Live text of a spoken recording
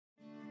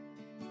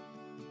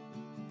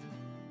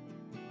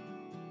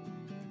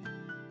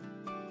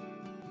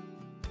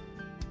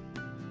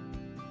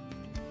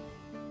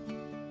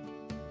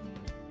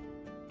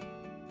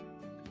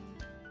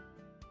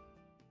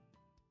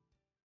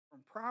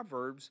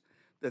Proverbs,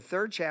 the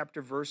 3rd chapter,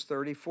 verse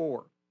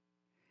 34.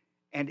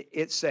 And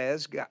it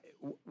says,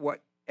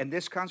 and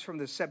this comes from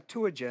the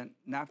Septuagint,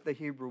 not the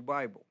Hebrew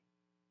Bible.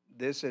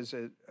 This is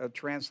a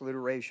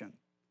transliteration.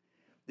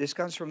 This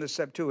comes from the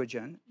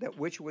Septuagint,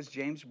 which was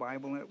James'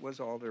 Bible, and it was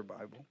all their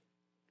Bible.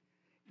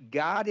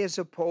 God is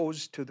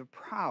opposed to the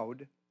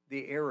proud,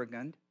 the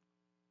arrogant.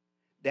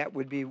 That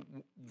would be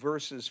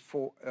verses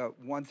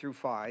 1 through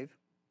 5.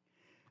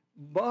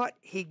 But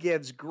he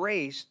gives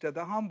grace to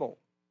the humble.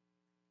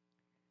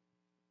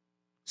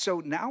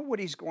 So now what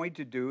he's going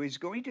to do, he's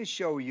going to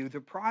show you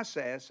the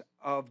process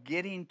of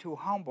getting to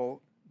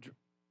humble,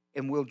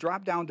 and we'll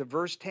drop down to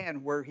verse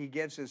 10 where he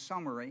gives his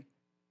summary.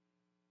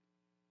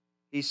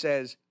 He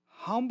says,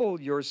 humble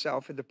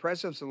yourself in the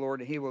presence of the Lord,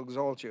 and he will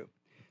exalt you.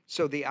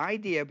 So the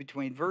idea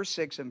between verse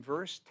 6 and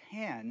verse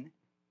 10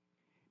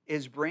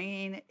 is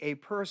bringing a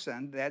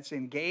person that's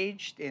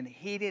engaged in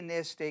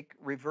hedonistic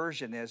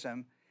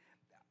reversionism,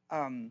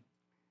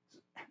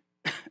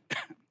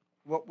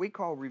 what we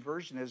call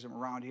reversionism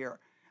around here,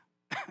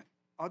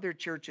 other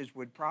churches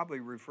would probably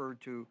refer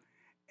to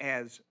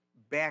as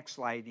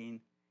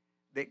backsliding,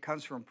 that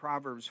comes from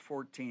Proverbs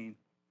 14:14.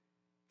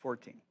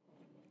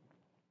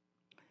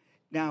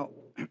 Now,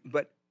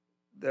 but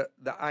the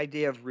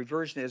idea of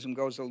reversionism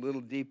goes a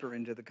little deeper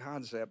into the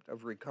concept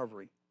of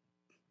recovery.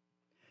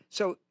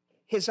 So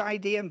his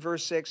idea in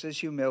verse 6 is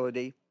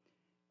humility,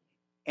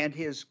 and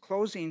his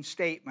closing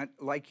statement,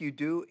 like you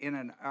do in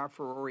an a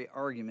priori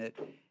argument,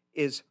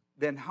 is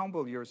then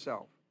humble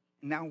yourself.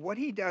 Now, what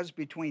he does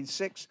between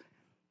 6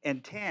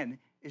 and 10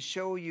 is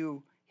show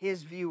you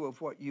his view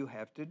of what you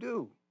have to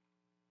do.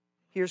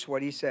 Here's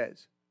what he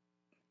says.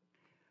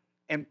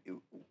 And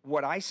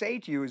what I say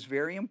to you is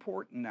very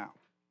important now.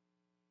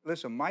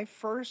 Listen, my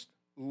first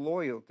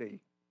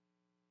loyalty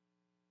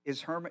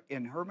is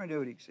in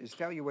hermeneutics, is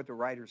tell you what the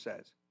writer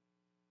says.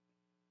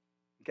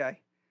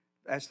 Okay?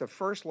 That's the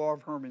first law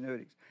of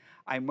hermeneutics.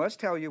 I must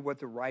tell you what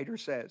the writer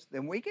says.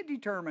 Then we can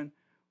determine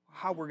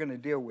how we're going to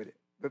deal with it.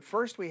 But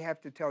first we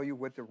have to tell you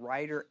what the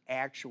writer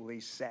actually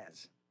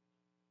says.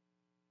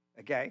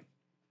 Okay?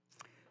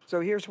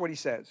 So here's what he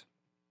says.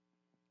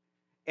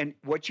 And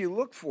what you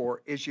look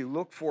for is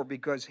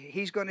because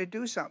he's going to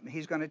do something.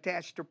 He's going to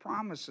attach to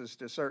promises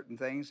to certain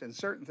things, and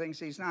certain things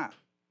he's not.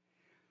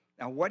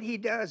 Now what he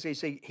does is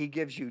he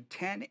gives you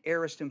 10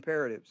 aorist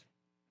imperatives.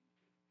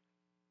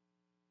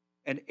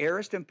 An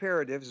aorist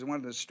imperative is one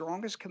of the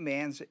strongest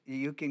commands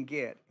you can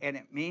get, and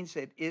it means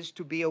it is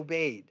to be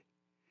obeyed.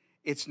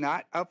 It's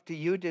not up to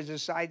you to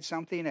decide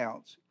something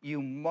else.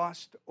 You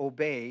must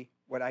obey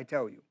what I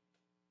tell you.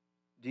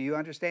 Do you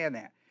understand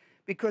that?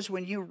 Because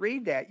when you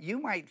read that, you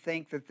might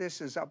think that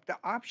this is up to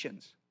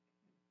options.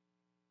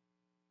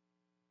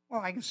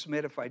 Well, I can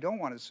submit if I don't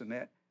want to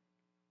submit.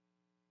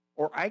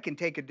 Or I can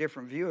take a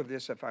different view of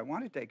this if I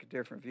want to take a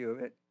different view of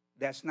it.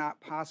 That's not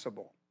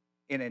possible.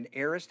 In an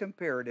aorist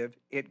imperative,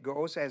 it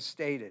goes as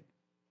stated.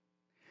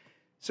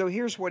 So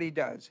here's what he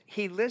does.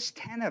 He lists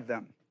 10 of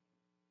them.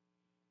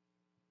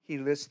 He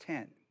lists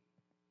 10.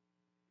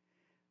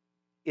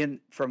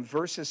 From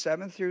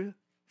 7 through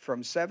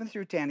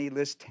 10, he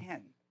lists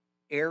 10.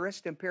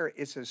 Aorist imperative,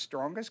 it's the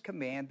strongest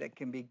command that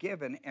can be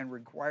given and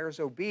requires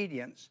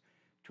obedience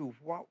to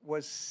what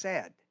was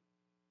said.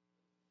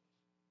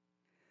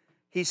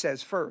 He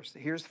says first,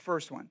 here's the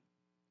first one.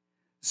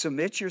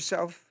 Submit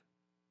yourself,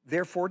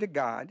 therefore, to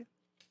God.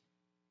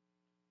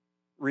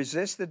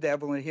 Resist the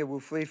devil, and he will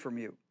flee from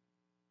you.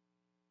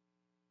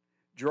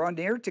 Draw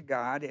near to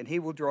God, and he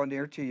will draw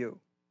near to you.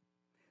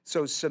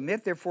 So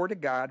submit, therefore, to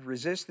God.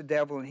 Resist the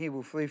devil, and he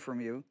will flee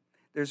from you.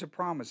 There's a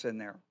promise in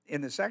there.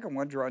 In the second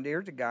one, draw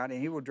near to God, and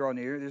he will draw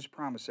near. There's a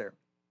promise there.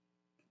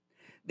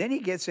 Then he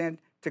gets into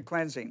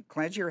cleansing.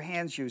 Cleanse your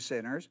hands, you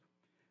sinners.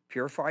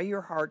 Purify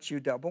your hearts, you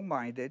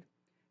double-minded.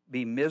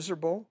 Be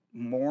miserable,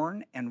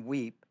 mourn, and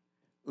weep.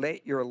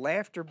 Let your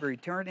laughter be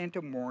turned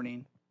into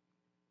mourning.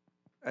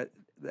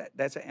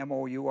 That's a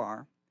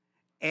M-O-U-R.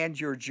 And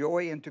your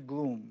joy into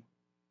gloom.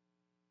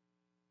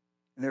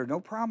 And there's no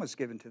promise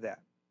given to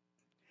that.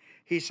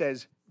 He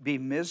says, be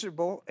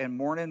miserable and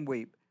mourn and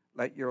weep.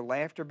 Let your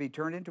laughter be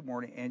turned into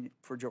mourning and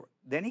for joy.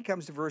 Then he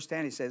comes to verse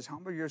 10. He says,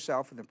 humble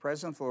yourself in the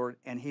presence of the Lord,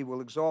 and he will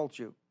exalt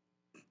you.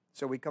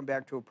 So we come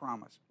back to a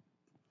promise.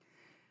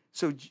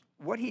 So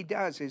what he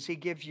does is he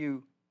gives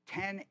you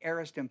 10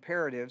 aorist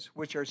imperatives,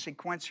 which are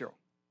sequential.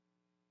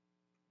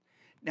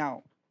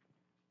 Now,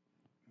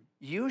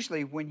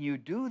 usually when you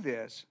do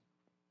this,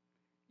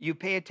 you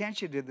pay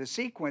attention to the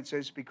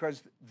sequences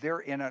because they're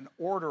in an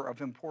order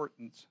of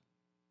importance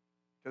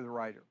to the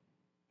writer.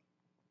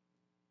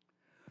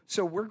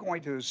 So we're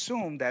going to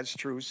assume that's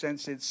true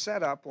since it's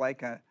set up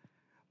like an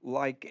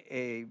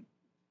a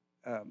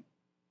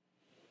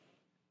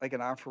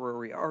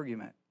priori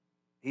argument.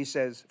 He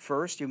says,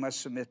 first, you must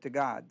submit to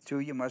God. 2,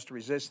 you must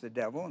resist the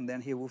devil, and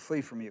then he will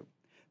flee from you.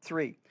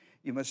 3,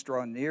 you must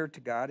draw near to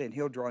God, and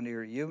he'll draw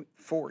near to you.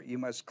 4, you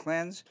must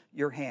cleanse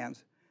your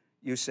hands,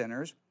 you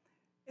sinners.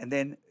 And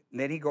then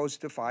he goes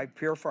to 5,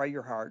 purify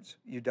your hearts,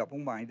 you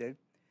double-minded.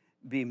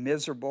 Be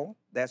miserable,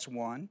 that's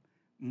 1.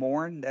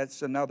 Mourn,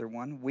 that's another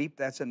one. Weep,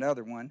 that's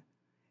another one.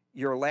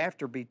 Your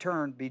laughter be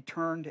turned. Be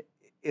turned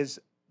is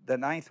the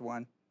ninth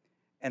one.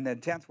 And the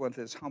 10th one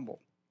is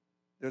humble.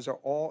 Those are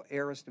all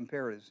aorist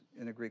imperatives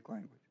in the Greek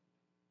language.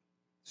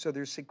 So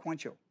they're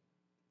sequential.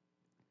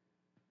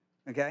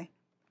 Okay?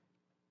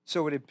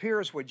 So it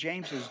appears what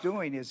James is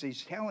doing is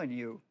he's telling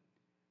you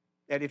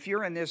that if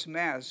you're in this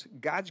mess,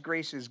 God's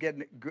grace is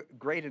getting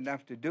great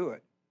enough to do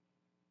it.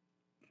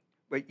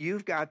 But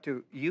you've got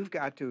to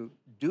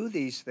do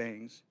these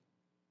things.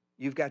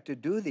 You've got to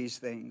do these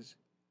things.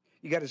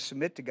 You got to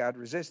submit to God,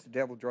 resist the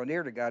devil, draw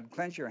near to God,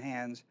 cleanse your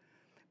hands,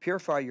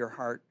 purify your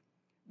heart,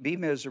 be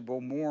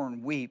miserable,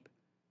 mourn, weep,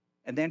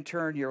 and then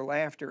turn your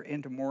laughter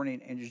into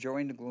mourning and your joy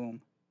into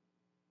gloom.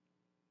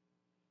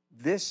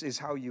 This is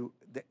how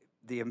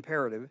the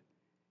imperative,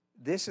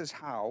 this is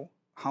how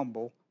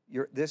humble,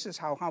 this is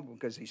how humble,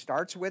 because he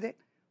starts with it.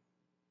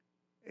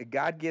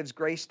 God gives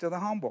grace to the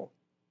humble.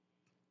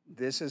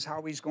 This is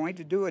how he's going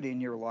to do it in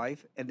your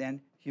life, and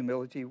then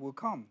humility will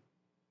come.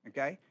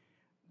 Okay?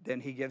 Then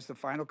he gives the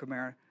final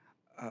command,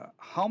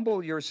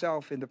 humble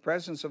yourself in the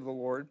presence of the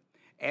Lord.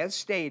 As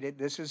stated,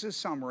 this is a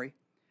summary,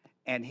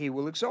 and he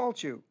will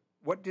exalt you.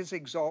 What does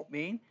exalt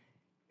mean?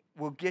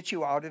 Will get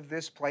you out of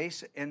this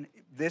place and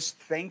this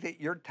thing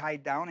that you're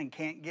tied down and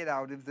can't get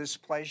out of, this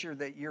pleasure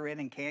that you're in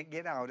and can't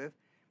get out of.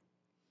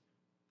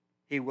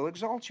 He will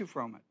exalt you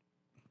from it.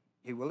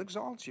 He will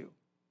exalt you.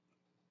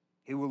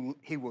 He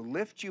will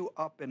lift you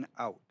up and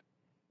out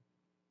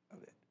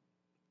of it.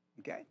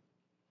 Okay?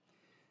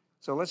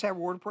 So let's have a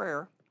word of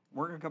prayer.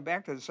 We're going to come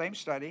back to the same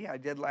study I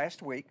did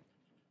last week.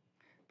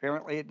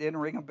 Apparently it didn't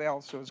ring a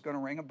bell, so it's going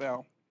to ring a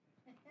bell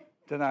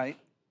tonight.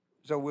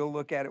 So we'll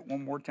look at it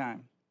one more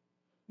time.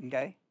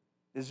 Okay?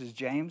 This is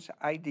James'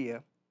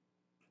 idea.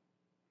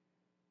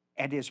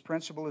 And his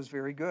principle is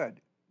very good.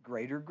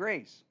 Greater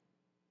grace.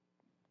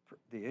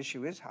 The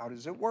issue is, how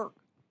does it work?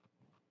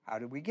 How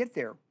do we get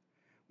there?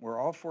 We're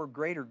all for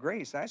greater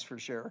grace, that's for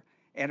sure.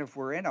 And if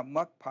we're in a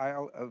muck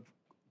pile of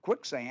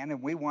quicksand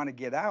and we want to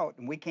get out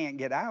and we can't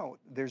get out,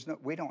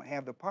 we don't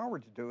have the power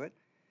to do it,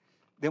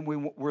 then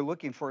we're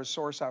looking for a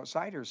source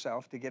outside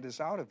ourselves to get us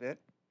out of it.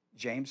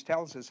 James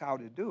tells us how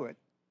to do it.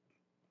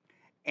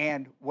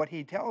 And what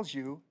he tells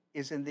you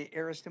is in the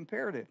aorist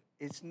imperative.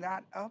 It's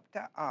not up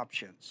to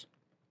options.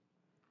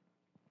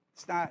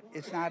 It's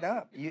not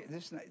up.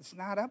 It's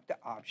not up to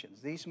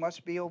options. These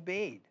must be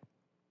obeyed.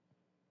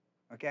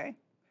 Okay?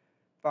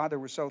 Father,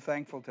 we're so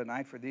thankful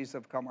tonight for these that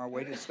have come our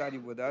way to study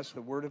with us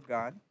the Word of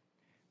God.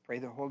 Pray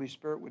the Holy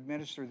Spirit would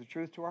minister the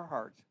truth to our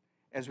hearts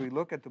as we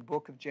look at the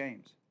book of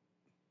James.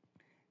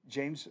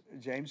 James,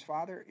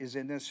 Father, is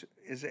in this.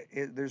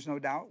 There's no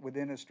doubt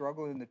within a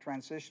struggle in the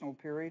transitional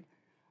period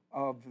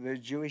of the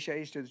Jewish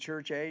age to the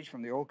church age,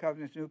 from the Old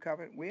Covenant to New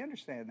Covenant. We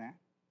understand that.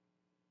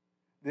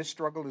 This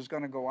struggle is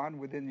going to go on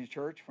within the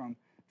church from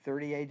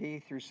 30 A.D.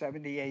 through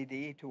 70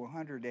 A.D. to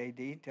 100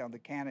 A.D. until the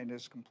canon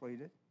is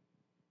completed.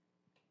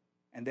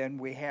 And then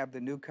we have the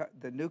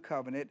new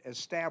covenant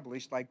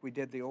established like we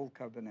did the Old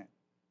Covenant.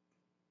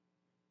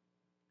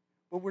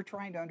 But we're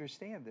trying to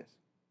understand this.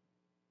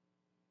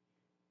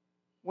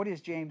 What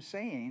is James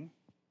saying,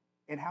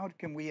 and how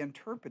can we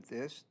interpret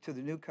this to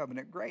the new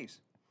covenant grace?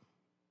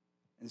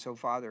 And so,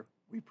 Father,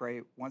 we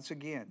pray once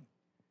again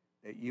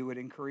that you would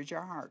encourage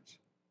our hearts.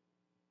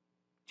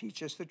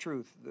 Teach us the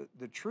truth.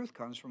 The truth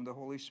comes from the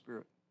Holy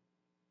Spirit.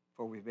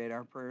 For we've made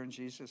our prayer in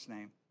Jesus'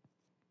 name.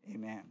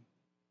 Amen.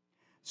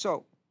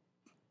 So,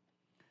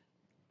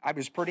 I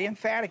was pretty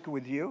emphatic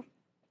with you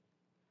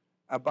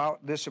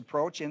about this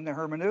approach in the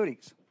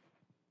hermeneutics.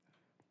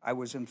 I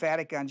was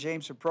emphatic on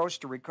James' approach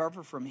to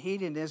recover from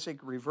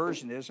hedonistic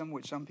reversionism,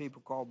 which some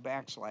people call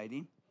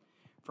backsliding,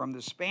 from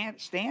the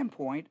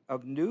standpoint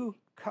of new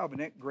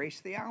covenant grace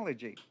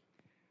theology.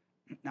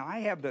 Now, I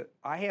have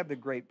the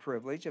great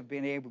privilege of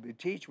being able to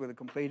teach with a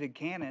completed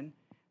canon.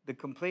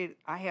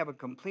 I have a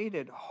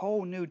completed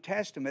whole New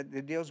Testament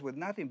that deals with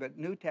nothing but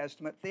New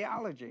Testament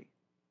theology.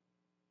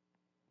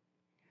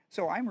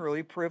 So I'm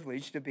really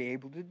privileged to be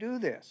able to do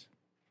this.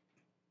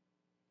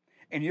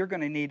 And you're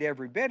going to need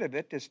every bit of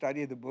it to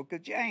study the book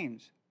of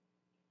James.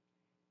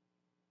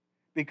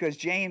 Because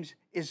James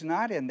is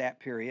not in that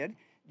period.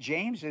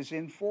 James is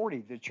in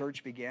 40. The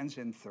church begins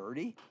in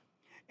 30.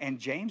 And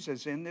James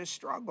is in this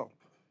struggle.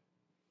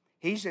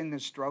 He's in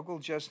this struggle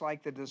just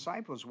like the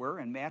disciples were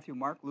in Matthew,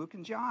 Mark, Luke,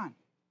 and John,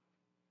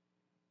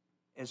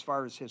 as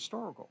far as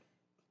historical.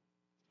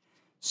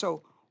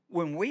 So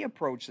when we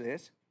approach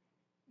this,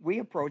 we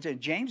approach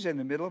it. James is in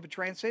the middle of a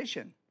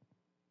transition.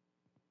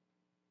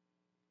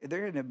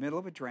 They're in the middle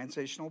of a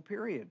transitional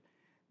period.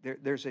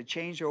 There's a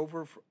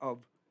changeover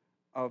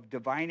of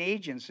divine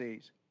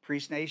agencies,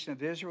 priest nation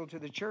of Israel to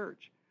the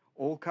church,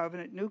 Old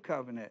Covenant, New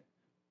Covenant.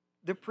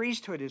 The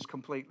priesthood is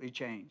completely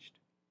changed.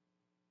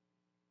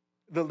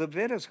 The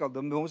Levitical,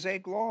 the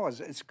Mosaic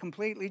laws, it's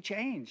completely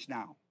changed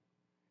now.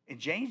 And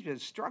James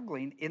is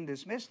struggling in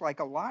this midst like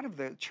a lot of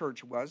the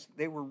church was.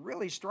 They were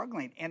really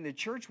struggling, and the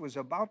church was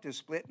about to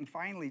split and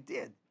finally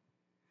did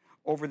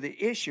over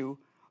the issue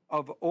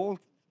of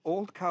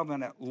Old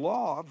Covenant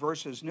law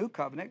versus New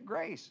Covenant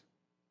grace.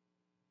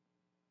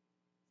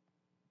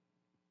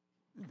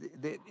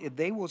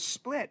 they will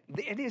split.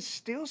 It is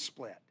still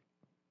split.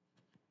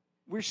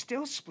 We're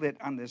still split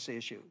on this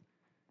issue.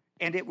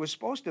 And it was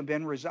supposed to have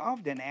been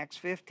resolved in Acts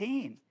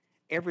 15.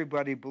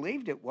 Everybody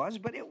believed it was,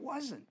 but it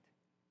wasn't.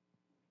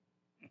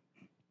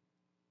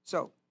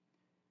 So,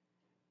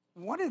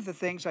 one of the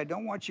things I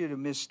don't want you to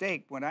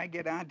mistake when I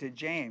get on to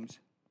James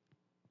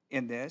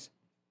in this,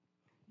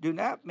 do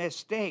not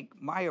mistake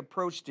my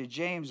approach to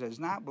James as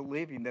not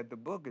believing that the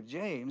book of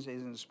James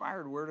is an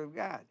inspired word of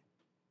God.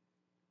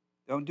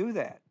 Don't do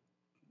that.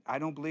 I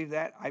don't believe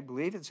that. I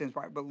believe it's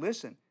inspired. But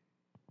listen,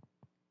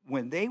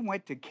 when they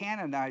went to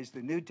canonize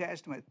the New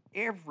Testament,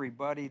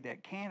 everybody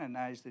that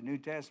canonized the New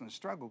Testament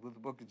struggled with the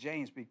book of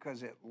James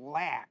because it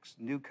lacks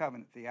New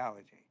Covenant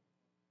theology.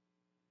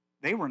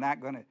 They were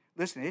not going to,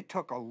 listen, it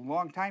took a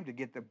long time to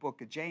get the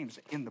book of James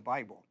in the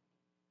Bible.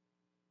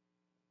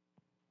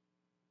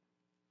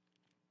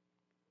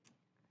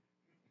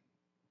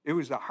 It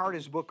was the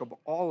hardest book of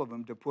all of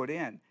them to put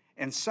in.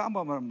 And some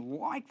of them,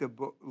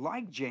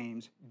 like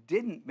James,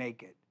 didn't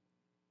make it.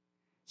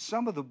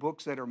 Some of the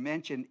books that are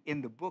mentioned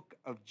in the book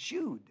of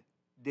Jude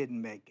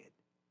didn't make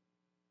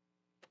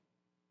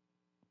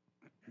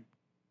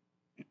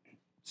it.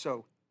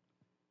 So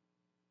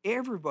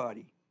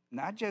everybody,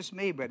 not just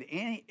me, but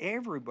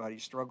everybody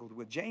struggled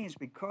with James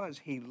because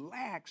he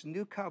lacks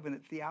New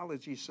Covenant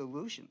theology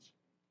solutions.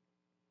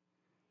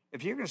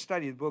 If you're going to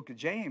study the book of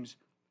James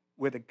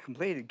with a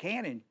completed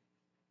canon,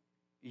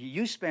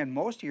 you spend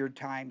most of your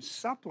time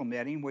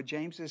supplementing what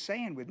James is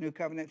saying with New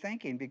Covenant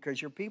thinking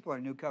because your people are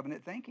New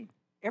Covenant thinking.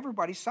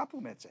 Everybody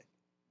supplements it.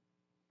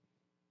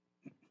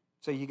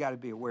 So you got to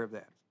be aware of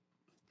that.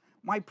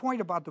 My point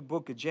about the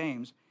book of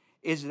James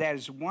is that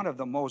it's one of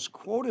the most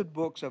quoted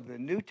books of the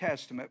New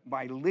Testament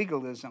by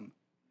legalism.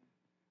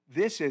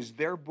 This is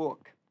their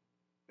book.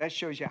 That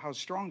shows you how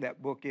strong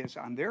that book is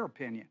on their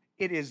opinion.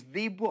 It is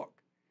the book.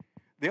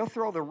 They'll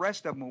throw the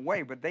rest of them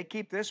away, but they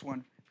keep this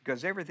one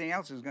because everything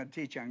else is going to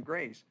teach on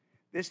grace.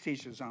 This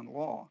teaches on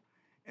law,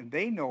 and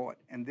they know it,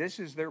 and this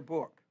is their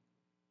book.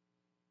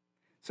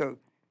 So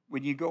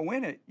when you go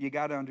in it, you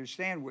got to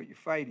understand what you're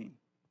fighting.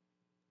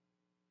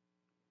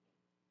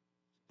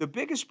 The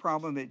biggest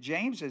problem that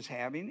James is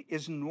having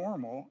is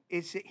normal.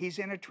 He's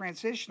in a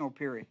transitional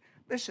period.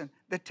 Listen,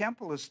 the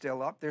temple is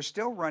still up. They're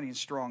still running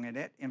strong in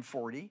it in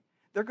 40.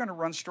 They're going to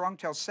run strong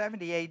till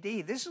 70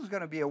 AD. This is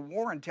going to be a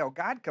war until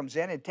God comes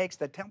in and takes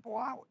the temple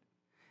out.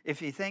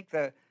 If you think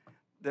the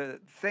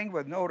thing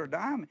with Notre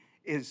Dame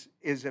is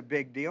a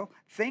big deal,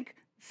 think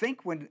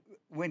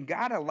when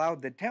God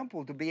allowed the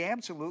temple to be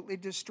absolutely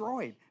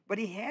destroyed. But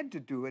he had to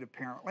do it,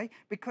 apparently,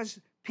 because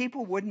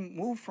people wouldn't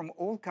move from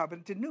Old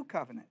Covenant to New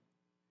Covenant.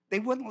 They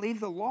wouldn't leave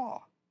the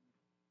law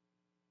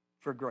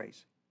for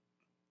grace.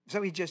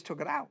 So he just took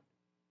it out.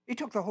 He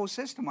took the whole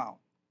system out.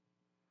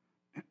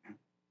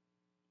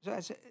 So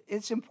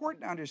it's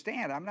important to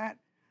understand. I'm not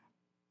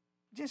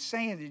just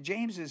saying that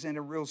James is in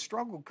a real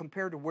struggle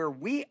compared to where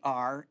we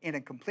are in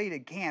a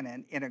completed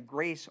canon in a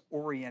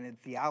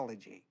grace-oriented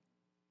theology.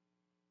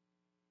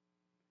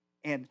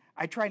 And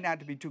I try not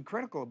to be too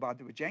critical about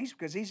it with James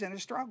because he's in a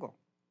struggle.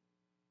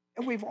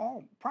 And we've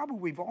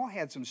all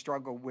had some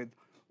struggle with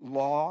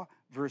law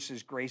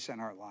versus grace in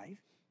our life.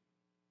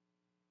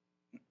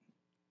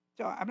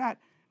 So I'm not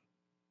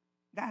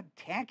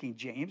attacking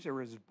James or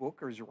his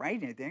book or his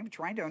writing anything. I'm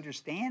trying to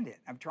understand it.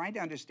 I'm trying to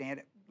understand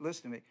it,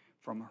 listen to me,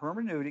 from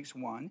hermeneutics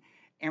 1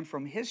 and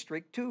from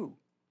history 2.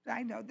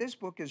 I know this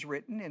book is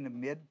written in the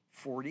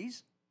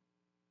mid-40s.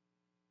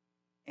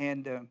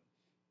 And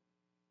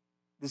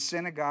the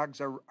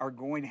synagogues are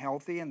going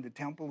healthy and the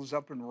temple is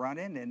up and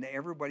running and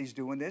everybody's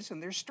doing this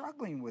and they're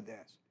struggling with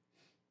this.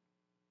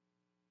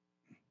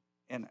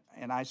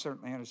 And I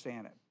certainly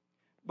understand it.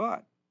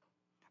 But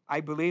I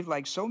believe,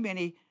 like so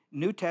many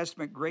New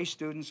Testament grace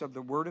students of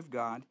the Word of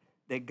God,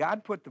 that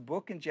God put the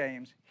book in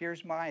James.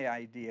 Here's my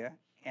idea,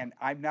 and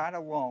I'm not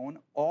alone.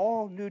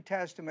 All New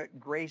Testament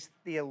grace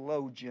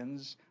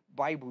theologians,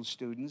 Bible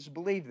students,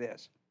 believe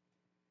this.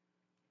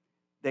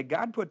 That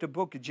God put the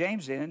book of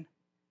James in,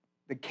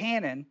 the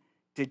canon,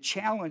 to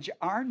challenge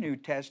our New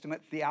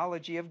Testament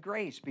theology of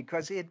grace,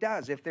 because it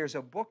does. If there's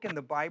a book in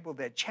the Bible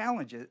that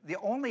challenges, the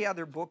only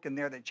other book in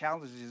there that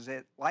challenges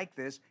it like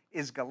this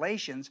is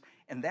Galatians,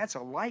 and that's a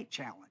light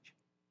challenge.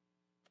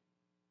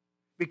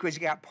 Because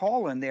you got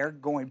Paul in there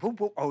going, boop,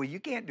 boop, oh,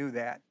 you can't do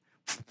that.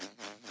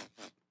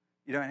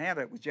 You don't have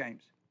that with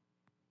James.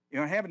 You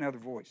don't have another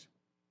voice.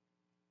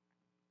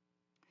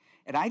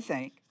 And I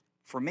think,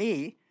 for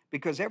me,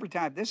 because every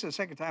time, this is the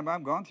second time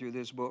I've gone through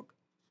this book,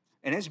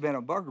 and it's been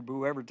a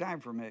bugaboo every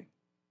time for me.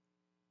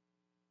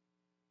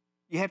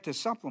 You have to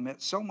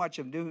supplement so much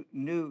of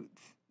New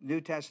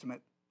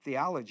Testament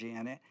theology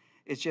in it.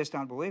 It's just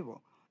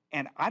unbelievable.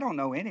 And I don't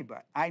know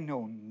anybody. I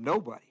know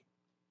nobody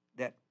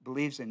that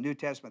believes in New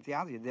Testament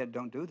theology that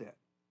don't do that.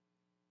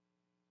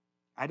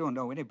 I don't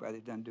know anybody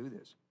that doesn't do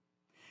this.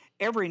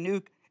 Every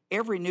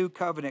new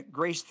covenant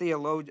grace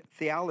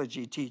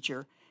theology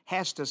teacher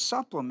has to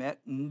supplement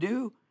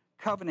New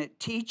Covenant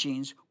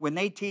teachings when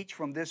they teach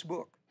from this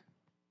book.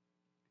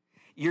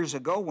 Years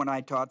ago when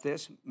I taught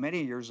this,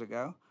 many years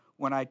ago,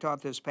 when I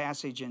taught this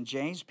passage in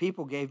James,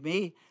 people gave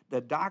me the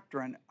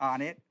doctrine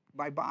on it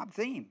by Bob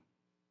Thiem.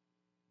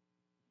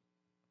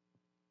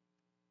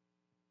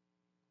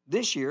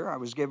 This year, I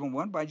was given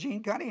one by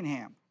Gene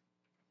Cunningham.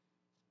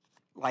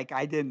 Like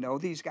I didn't know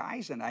these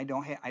guys, and I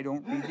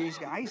don't read these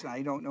guys, and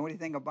I don't know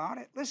anything about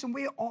it. Listen,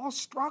 we all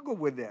struggle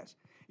with this.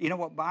 You know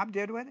what Bob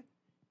did with it?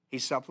 He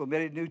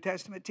supplemented New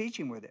Testament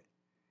teaching with it.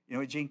 You know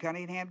what Gene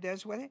Cunningham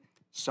does with it?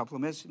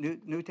 Supplements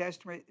New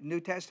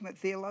Testament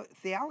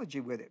theology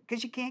with it,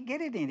 because you can't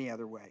get it any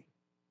other way.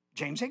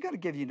 James ain't going to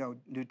give you no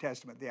New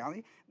Testament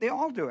theology. They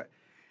all do it.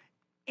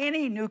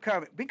 Any new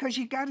covenant, because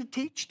you got to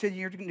teach to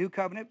your new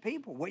covenant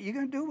people. What are you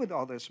going to do with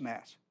all this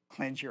mess?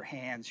 Cleanse your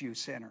hands, you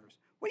sinners.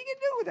 What are you going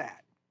to do with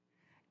that?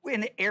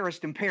 In the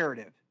aorist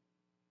imperative.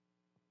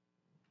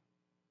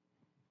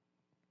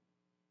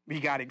 You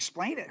got to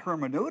explain it,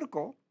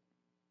 hermeneutical.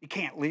 You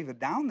can't leave it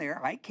down there.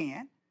 I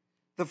can't.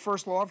 The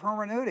first law of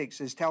hermeneutics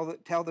is tell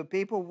the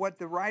people what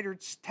the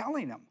writer's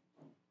telling them.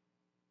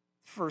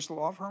 First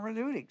law of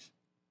hermeneutics.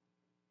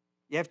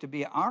 You have to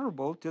be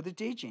honorable to the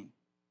teaching.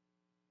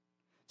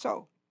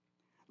 So,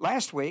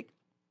 last week,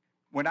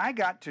 when I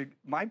got to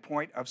my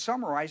point of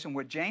summarizing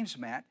what James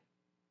meant,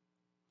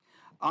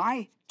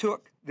 I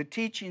took the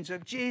teachings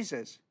of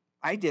Jesus.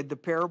 I did the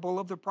parable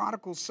of the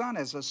prodigal son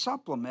as a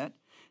supplement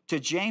to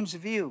James'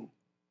 view.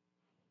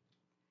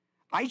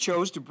 I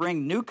chose to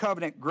bring New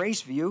Covenant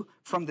grace view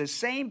from the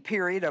same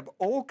period of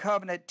Old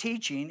Covenant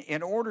teaching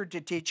in order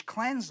to teach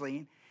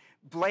cleansing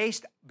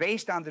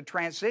based on the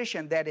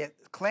transition that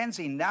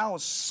cleansing now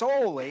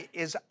solely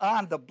is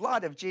on the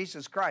blood of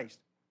Jesus Christ.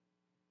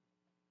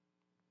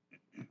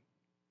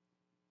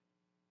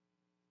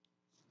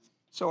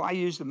 So I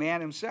use the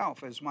man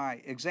himself as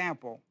my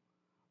example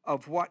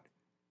of what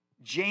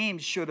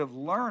James should have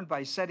learned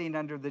by sitting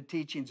under the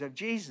teachings of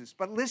Jesus.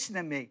 But listen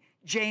to me,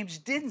 James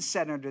didn't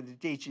sit under the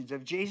teachings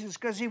of Jesus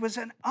because he was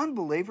an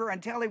unbeliever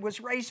until he was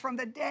raised from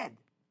the dead.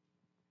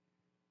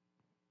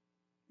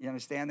 You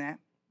understand that?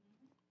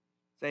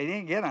 So he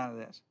didn't get out of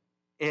this.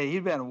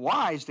 He'd been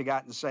wise to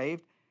gotten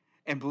saved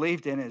and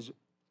believed in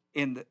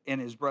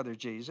his brother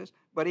Jesus,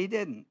 but he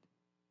didn't.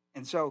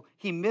 And so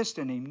he missed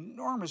an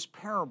enormous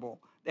parable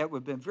that would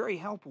have been very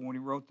helpful when he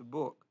wrote the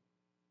book,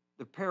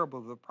 the parable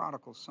of the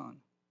prodigal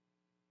son.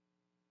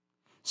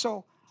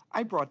 So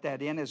I brought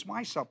that in as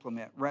my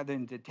supplement rather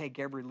than to take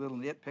every little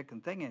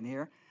nitpicking thing in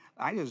here.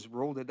 I just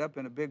rolled it up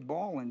in a big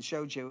ball and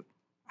showed you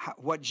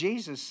what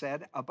Jesus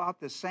said about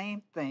the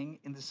same thing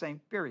in the same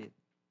period.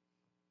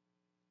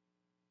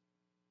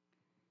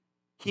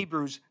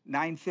 Hebrews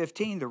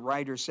 9:15, the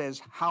writer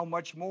says, how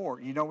much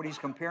more? You know what he's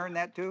comparing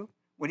that to?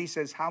 When he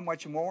says, how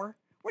much more?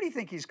 What do you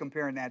think he's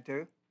comparing that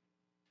to?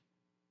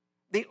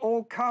 The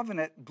old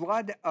covenant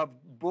blood of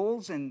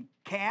bulls and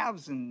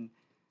calves and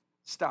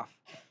stuff,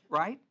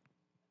 right?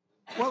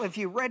 Well, if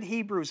you read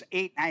Hebrews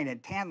 8, 9,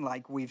 and 10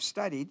 like we've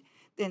studied,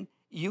 then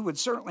you would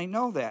certainly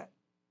know that.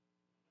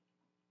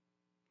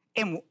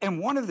 And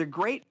one of the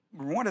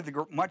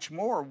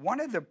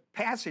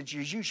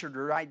passages you should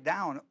write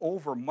down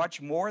over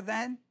much more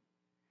than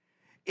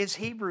is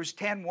Hebrews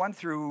 10, 1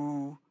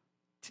 through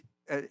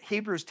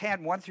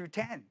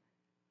 10.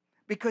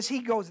 Because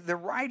the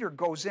writer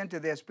goes into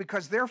this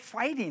because they're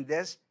fighting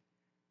this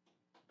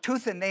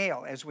tooth and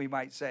nail, as we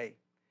might say.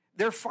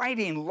 They're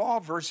fighting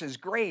law versus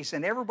grace,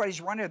 and everybody's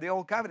running to the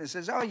old covenant and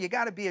says, oh, you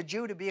got to be a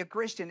Jew to be a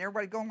Christian.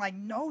 Everybody going like,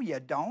 no, you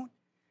don't.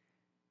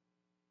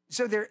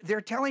 So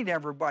they're telling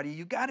everybody,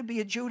 you got to be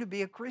a Jew to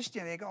be a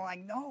Christian. They go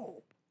like,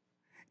 no.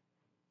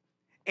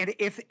 And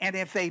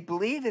if they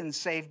believe in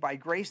saved by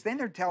grace, then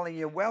they're telling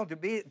you, well, to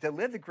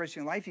live the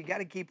Christian life, you got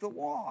to keep the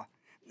law.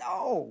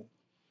 No.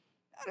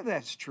 None of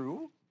that's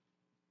true.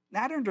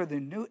 Not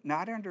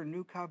under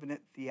New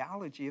Covenant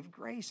theology of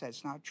grace.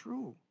 That's not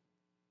true.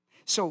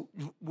 So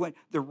when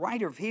the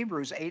writer of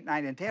Hebrews 8,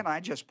 9, and 10, I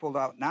just pulled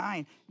out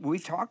 9.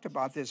 We've talked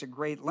about this at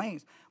great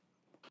length.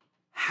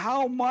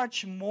 How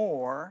much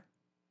more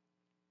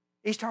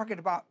he's talking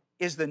about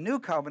is the new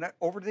covenant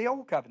over the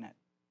old covenant?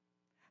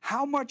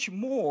 How much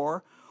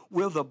more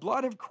will the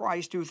blood of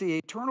Christ, through the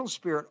eternal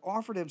Spirit,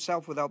 offered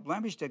himself without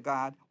blemish to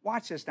God?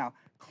 Watch this now.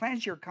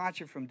 Cleanse your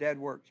conscience from dead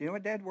works. You know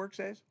what dead works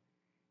is?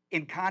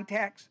 In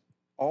context,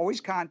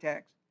 always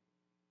context,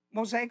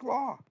 Mosaic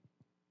law.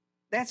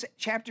 That's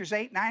chapters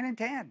 8, 9, and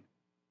 10.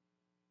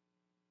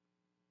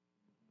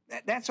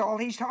 That's all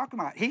he's talking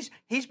about. He's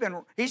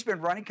been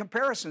running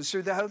comparisons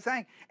through the whole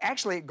thing.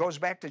 Actually, it goes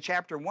back to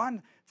chapter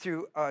 1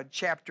 through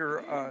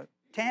chapter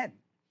 10.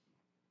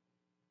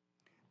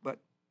 But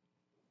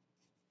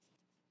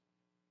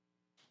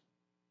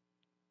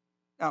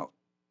now,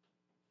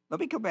 let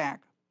me come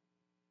back.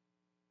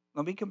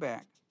 Let me come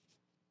back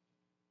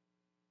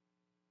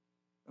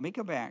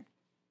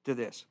to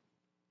this.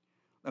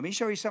 Let me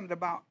show you something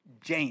about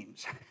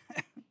James.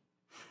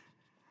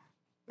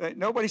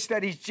 Nobody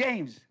studies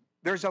James.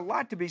 There's a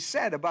lot to be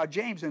said about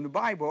James in the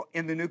Bible,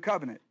 in the New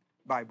Covenant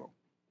Bible,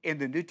 in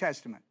the New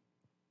Testament.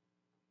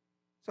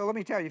 So let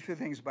me tell you a few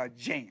things about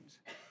James,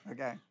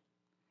 okay?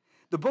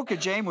 The book of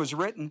James was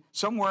written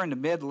somewhere in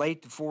the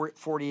late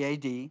 40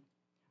 AD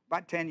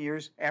about 10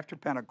 years after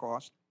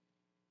Pentecost,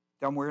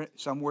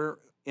 somewhere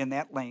in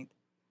that length.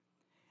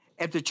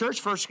 At the church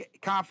first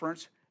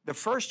conference, the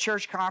first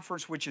church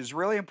conference, which is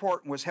really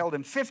important, was held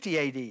in 50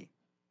 A.D.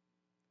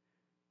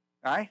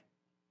 All right?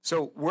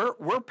 So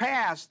we're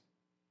past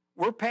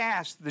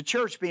the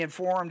church being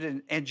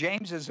formed, and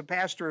James is the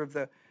pastor of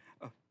the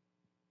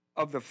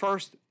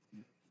first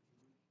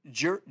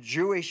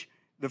Jewish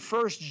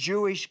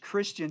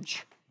Christian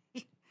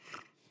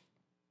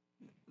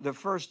the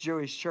first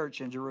Jewish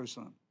church in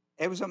Jerusalem.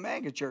 It was a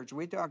mega church.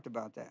 We talked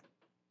about that.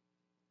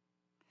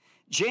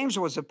 James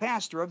was a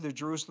pastor of the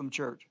Jerusalem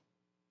church.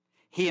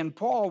 He and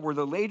Paul were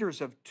the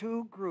leaders of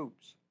two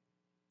groups.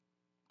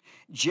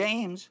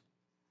 James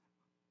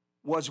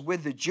was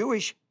with the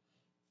Jewish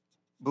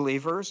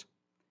believers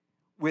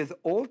with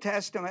Old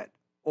Testament,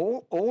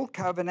 Old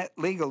Covenant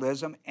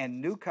legalism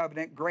and New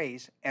Covenant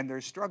grace, and they're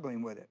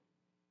struggling with it.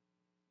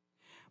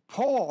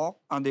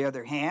 Paul, on the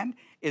other hand,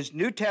 is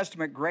New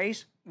Testament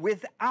grace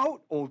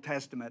without Old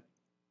Testament,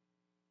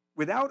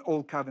 without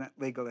Old Covenant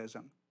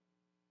legalism.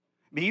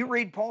 I mean, you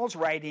read Paul's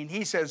writing,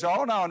 he says,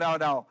 oh,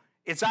 no,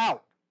 it's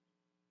out.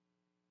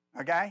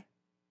 Okay?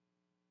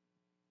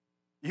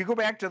 You go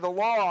back to the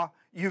law,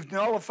 you've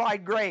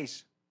nullified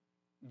grace.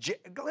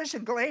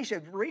 Listen,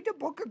 Galatians, read the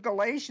book of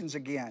Galatians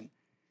again.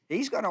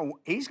 He's gonna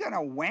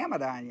wham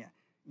it on you.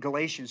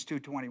 Galatians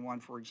 2:21,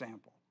 for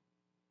example.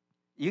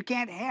 You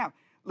can't have,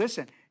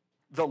 listen,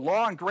 the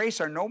law and grace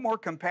are no more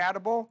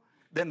compatible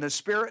than the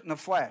spirit and the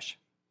flesh,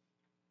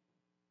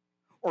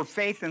 or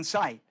faith and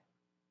sight.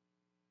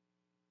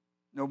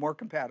 No more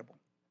compatible.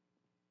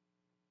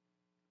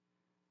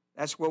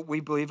 That's what we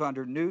believe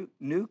under new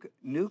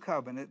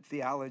covenant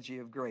theology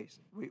of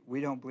grace.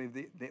 We don't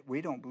believe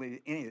we don't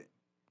believe any of it.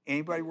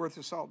 Anybody worth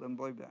the salt doesn't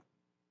believe that.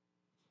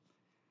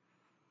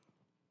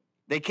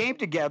 They came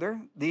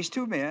together, these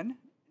two men,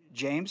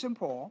 James and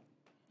Paul,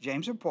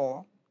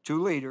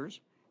 two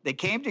leaders. They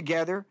came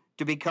together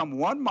to become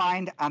one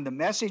mind on the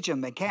message and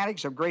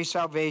mechanics of grace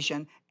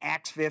salvation,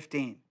 Acts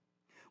 15.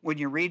 When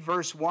you read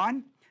verse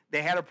 1,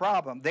 they had a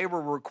problem. They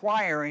were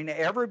requiring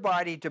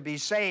everybody to be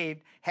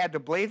saved, had to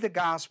believe the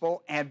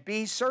gospel, and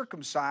be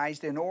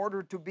circumcised in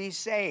order to be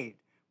saved.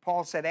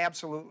 Paul said,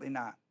 absolutely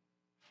not.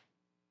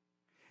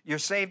 You're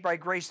saved by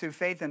grace through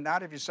faith and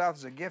not of yourself,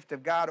 as a gift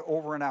of God,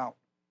 over and out.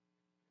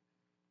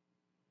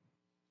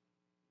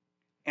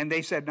 And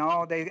they said,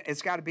 no,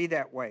 it's got to be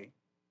that way.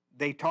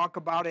 They talk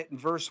about it in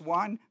verse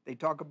 1. They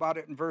talk about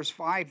it in verse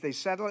 5. They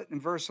settle it in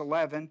verse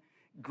 11,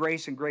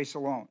 grace and grace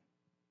alone.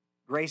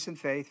 Grace and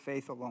faith,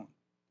 faith alone.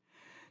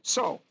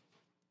 So,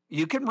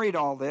 you can read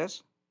all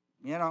this,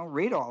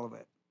 read all of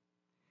it.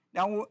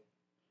 Now,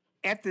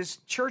 at this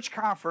church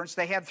conference,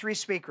 they had 3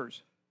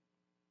 speakers.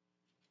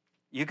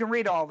 You can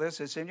read all this.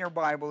 It's in your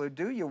Bible. It'd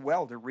do you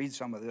well to read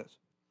some of this.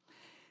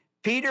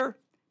 Peter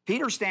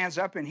stands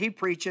up and he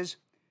preaches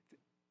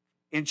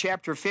in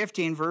chapter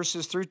 15,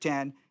 verses through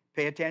 10.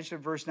 Pay attention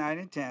to verse 9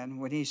 and 10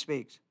 when he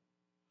speaks.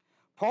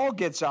 Paul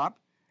gets up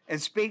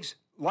and speaks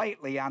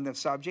lightly on the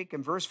subject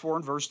in verse 4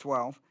 and verse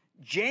 12.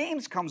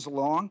 James comes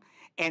along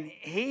and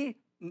he's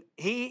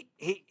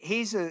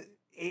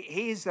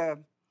a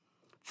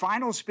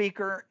final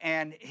speaker,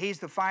 and he's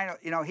the final,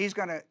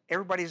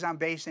 everybody's on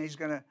base and he's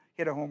going to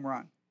hit a home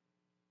run.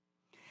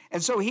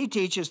 And so he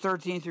teaches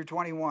 13 through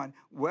 21,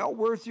 well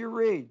worth your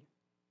read.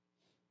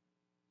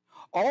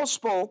 All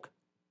spoke,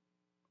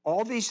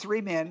 all these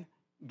 3 men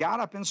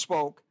got up and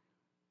spoke.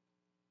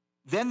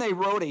 Then they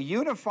wrote a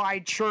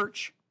unified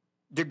church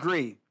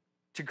decree.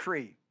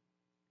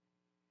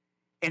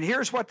 And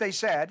here's what they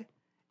said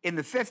in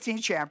the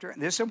 15th chapter,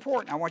 and this is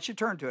important. I want you to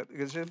turn to it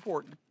because it's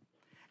important.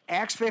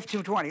 Acts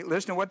 15:20,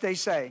 listen to what they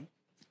say.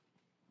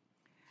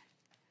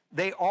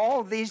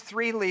 These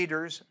 3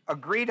 leaders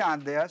agreed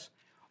on this.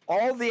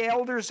 All the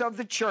elders of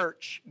the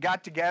church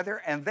got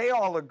together and they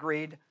all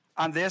agreed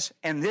on this.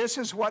 And this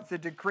is what the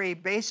decree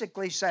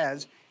basically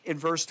says in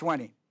verse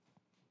 20.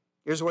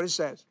 Here's what it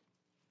says.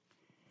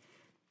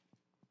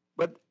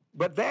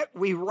 But that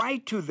we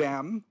write to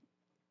them,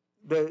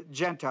 the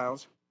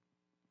Gentiles,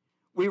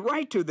 we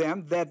write to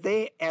them that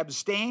they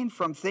abstain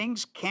from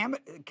things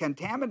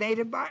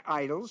contaminated by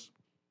idols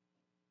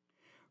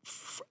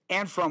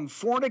and from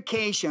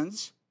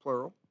fornications,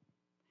 plural,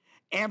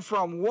 and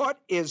from what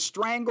is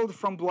strangled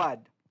from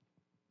blood.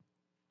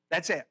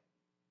 That's it.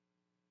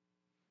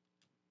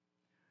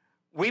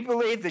 We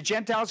believe the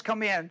Gentiles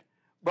come in,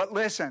 but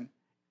listen,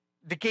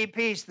 to keep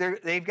peace,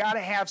 they've got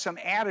to have some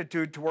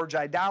attitude towards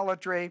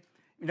idolatry.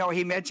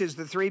 He mentions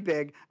the 3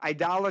 big: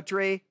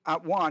 idolatry,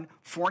 1,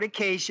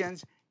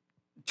 fornications,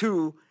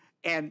 2,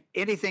 and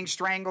anything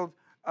strangled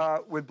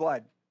with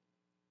blood.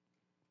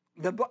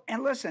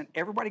 And listen,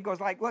 everybody goes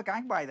like, look, I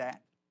can buy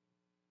that.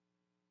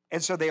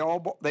 And so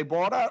they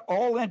bought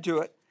all into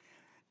it.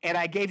 And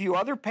I gave you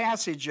other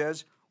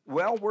passages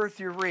well worth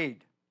your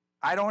read.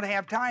 I don't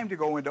have time to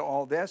go into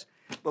all this.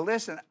 But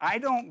listen, I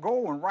don't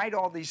go and write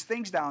all these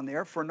things down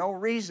there for no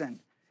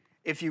reason.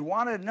 If you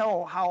want to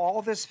know how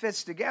all this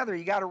fits together,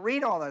 you got to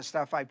read all that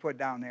stuff I put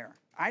down there.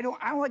 I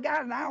only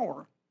got an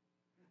hour.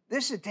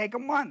 This would take a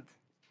month.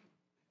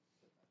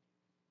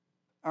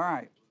 All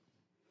right.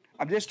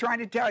 I'm just trying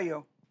to tell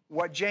you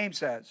what James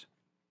says.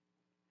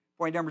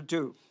 Point number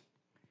 2.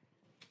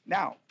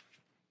 Now,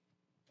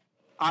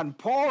 on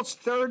Paul's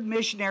third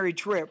missionary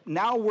trip,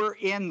 now we're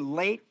in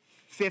late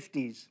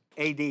 50s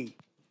AD.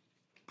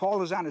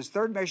 Paul is on his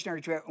third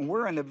missionary trip, and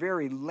we're in the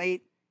very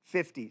late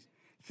 50s,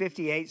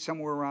 58,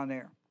 somewhere around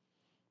there.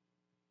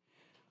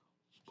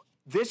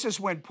 This is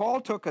when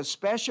Paul took a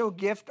special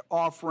gift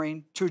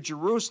offering to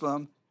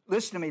Jerusalem.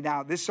 Listen to me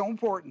now, this is so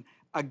important.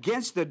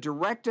 Against the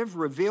directive,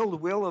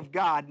 revealed will of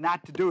God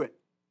not to do it.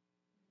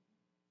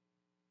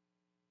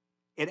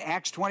 In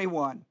Acts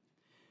 21,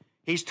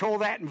 he's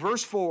told that in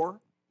verse 4,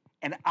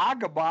 and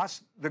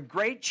Agabus, the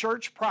great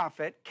church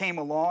prophet, came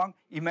along.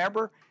 You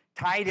remember?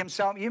 Tied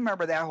himself, you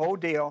remember that whole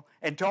deal,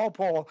 and told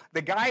Paul,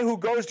 the guy who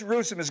goes to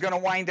Jerusalem is going to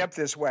wind up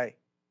this way.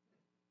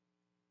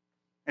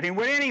 And he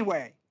went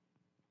anyway.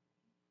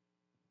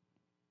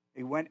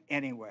 He went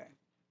anyway.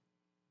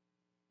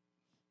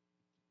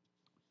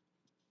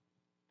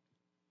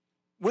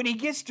 When he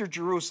gets to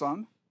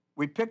Jerusalem,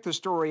 we pick the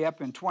story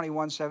up in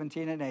 21,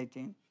 17, and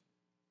 18.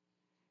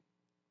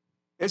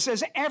 It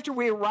says, after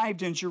we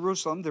arrived in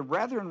Jerusalem, the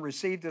brethren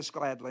received us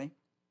gladly.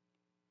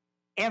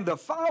 And the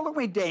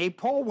following day,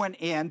 Paul went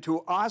in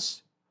with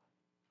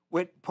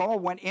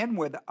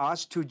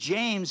us to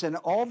James, and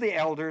all the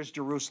elders,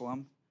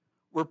 Jerusalem,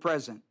 were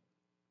present.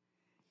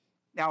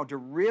 Now, to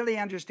really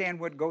understand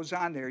what goes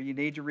on there, you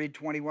need to read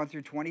 21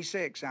 through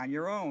 26 on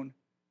your own.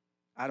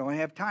 I don't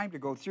have time to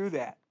go through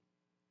that.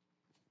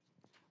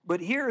 But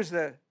here's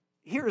the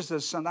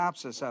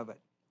synopsis of it.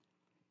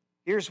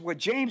 Here's what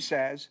James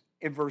says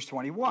in verse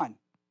 21.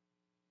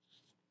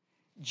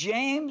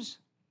 James,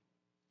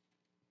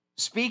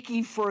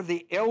 speaking for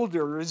the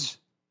elders,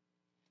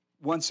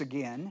 once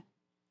again,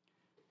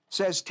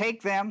 says,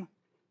 take them,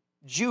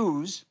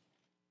 Jews,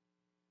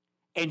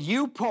 and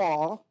you,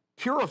 Paul,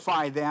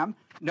 purify them.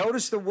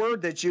 Notice the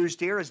word that's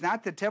used here is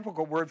not the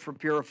typical word for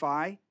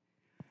purify.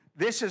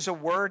 This is a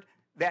word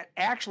that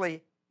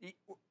actually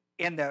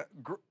in the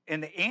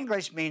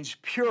English means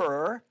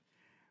pure,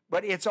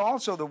 but it's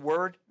also the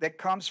word that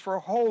comes for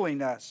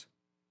holiness.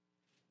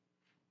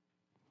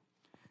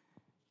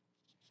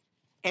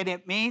 And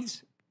it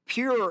means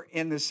pure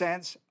in the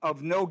sense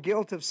of no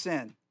guilt of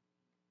sin.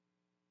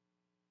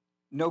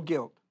 No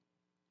guilt.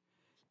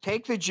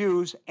 Take the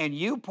Jews, and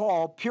you,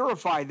 Paul,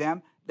 purify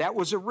them. That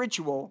was a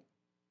ritual,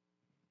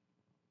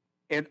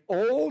 an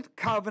old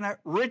covenant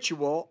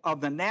ritual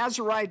of the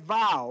Nazirite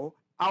vow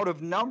out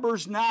of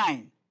Numbers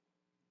 9.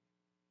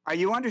 Are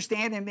you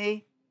understanding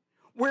me?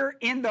 We're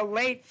in the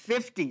late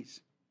 50s.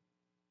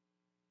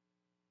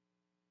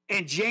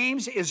 And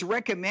James is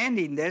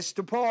recommending this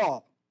to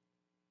Paul.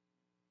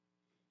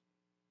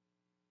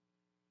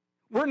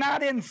 We're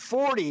not in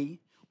 40,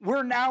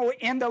 we're now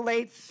in the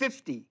late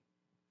 50.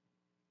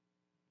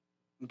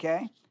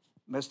 Okay?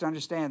 Must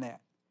understand that.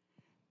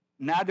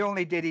 Not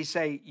only did he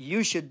say,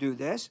 you should do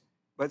this,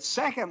 but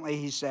secondly,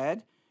 he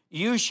said,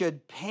 you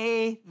should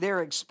pay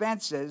their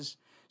expenses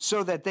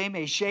so that they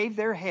may shave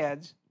their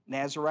heads,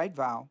 Nazirite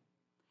vow,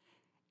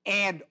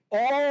 and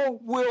all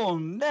will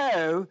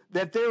know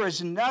that there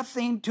is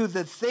nothing to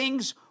the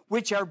things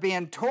which are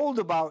being told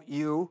about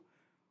you,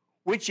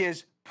 which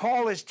is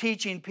Paul is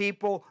teaching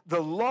people the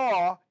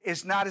law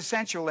is not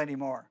essential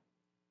anymore,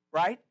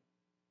 right?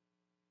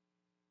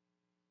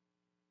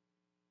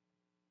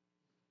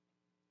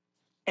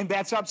 And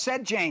that's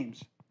upset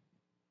James.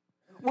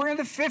 We're in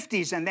the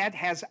 50s, and that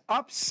has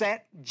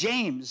upset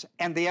James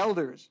and the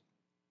elders.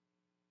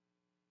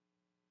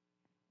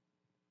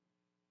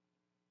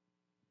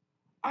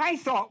 I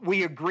thought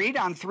we agreed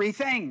on 3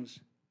 things.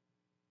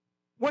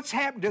 What's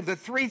happened to the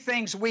 3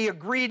 things we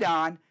agreed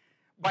on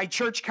by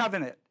church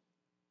covenant?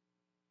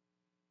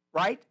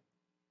 Right?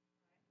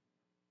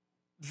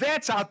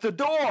 That's out the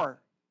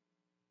door.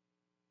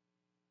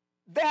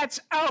 That's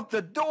out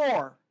the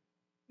door.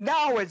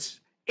 Now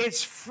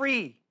it's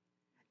free.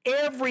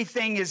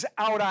 Everything is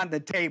out on the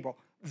table.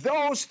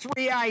 Those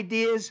 3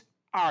 ideas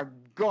are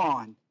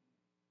gone.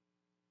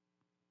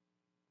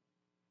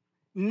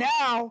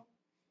 Now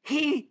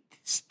he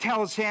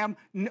tells him,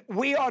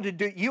 you ought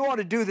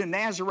to do the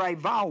Nazirite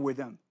vow with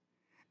him,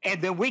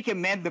 and then we can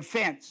mend the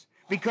fence,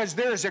 because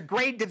there's a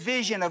great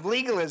division of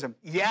legalism.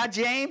 Yeah,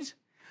 James?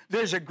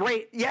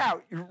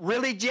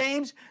 Really,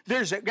 James?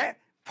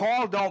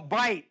 Paul, don't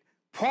bite.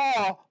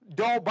 Paul,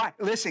 don't bite.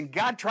 Listen,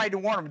 God tried to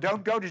warn him,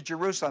 don't go to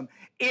Jerusalem.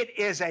 It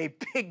is a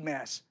big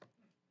mess.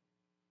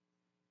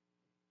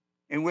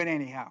 And went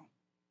anyhow.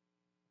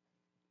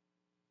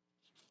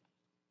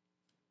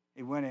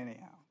 It went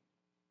anyhow.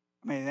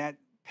 I mean, that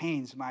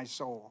pains my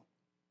soul.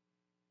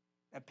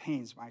 That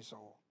pains my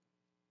soul.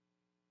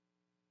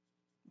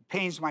 It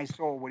pains my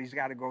soul what he's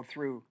got to go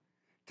through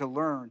to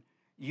learn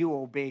you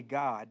obey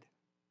God,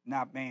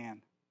 not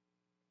man.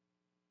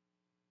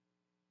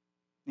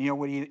 You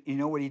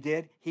know what he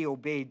did? He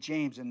obeyed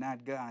James and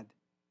not God.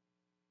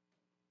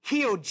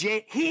 He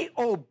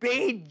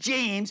obeyed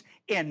James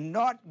and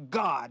not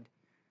God.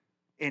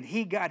 And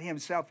he got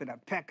himself in a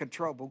peck of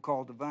trouble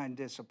called divine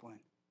discipline.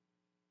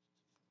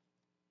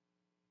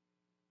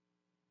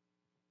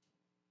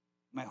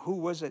 Man, who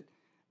was it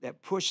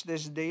that pushed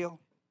this deal?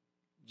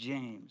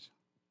 James.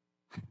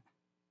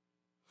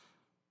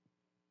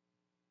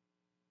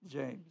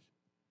 James.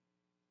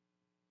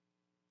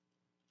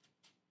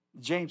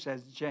 James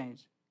has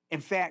changed.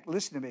 In fact,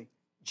 listen to me.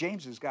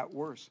 James has got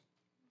worse.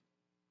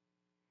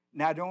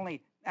 Not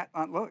only,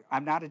 look,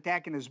 I'm not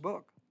attacking his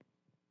book.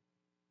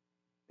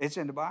 It's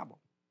in the Bible.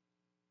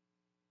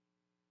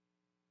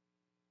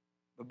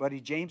 But buddy,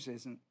 James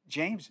isn't.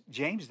 James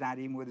not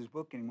even with his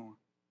book anymore.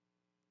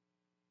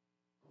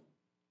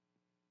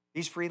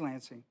 He's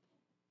freelancing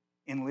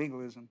in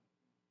legalism.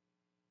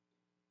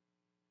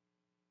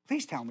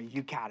 Please tell me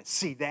you got to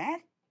see that.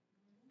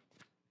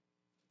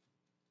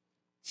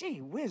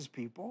 Gee whiz,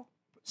 people.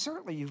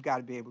 Certainly you've got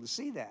to be able to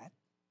see that.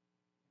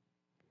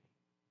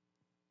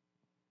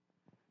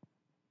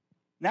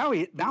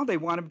 Now they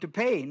want him to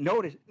pay.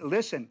 Notice,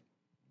 listen,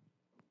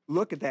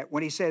 look at that.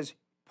 When he says,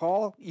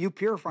 Paul, you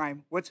purify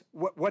him,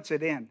 what's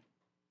it in?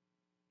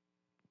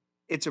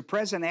 It's a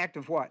present act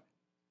of what?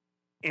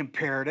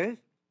 Imperative.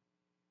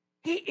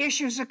 He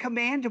issues a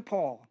command to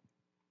Paul.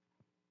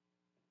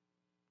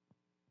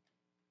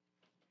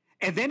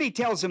 And then he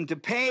tells him to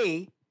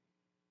pay.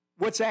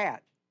 What's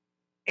that?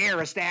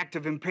 Aorist act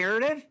of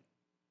imperative.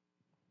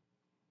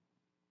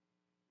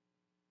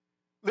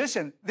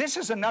 Listen, this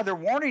is another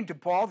warning to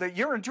Paul that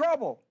you're in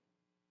trouble.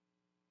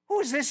 Who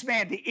is this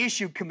man to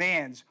issue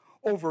commands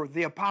over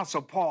the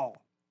Apostle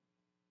Paul?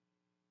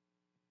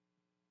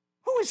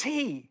 Who is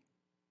he?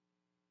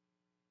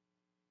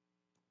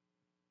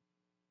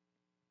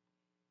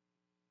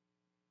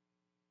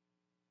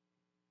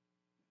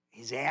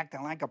 He's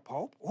acting like a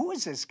pope? Who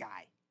is this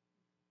guy?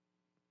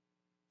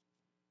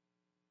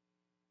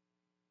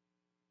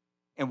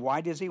 And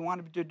why does he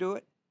want him to do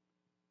it?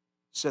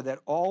 So that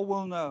all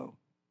will know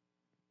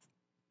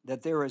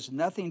that there is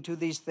nothing to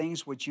these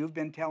things which you've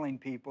been telling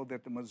people,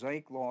 that the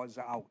Mosaic law is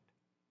out.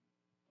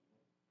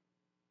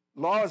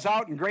 Law is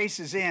out and grace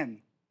is in.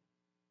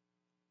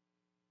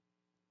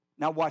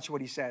 Now watch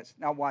what he says.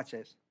 Now watch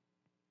this.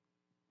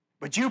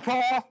 But you,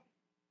 Paul,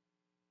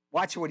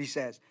 watch what he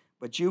says.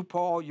 But you,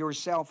 Paul,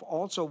 yourself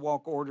also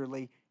walk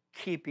orderly,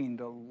 keeping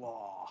the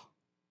law.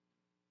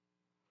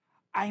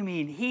 I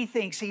mean, he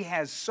thinks he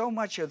has so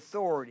much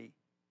authority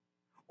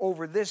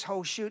over this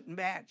whole shooting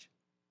match.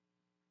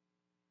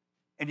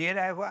 And you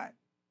know what?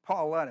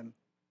 Paul let him.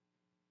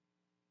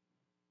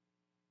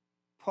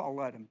 Paul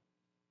let him.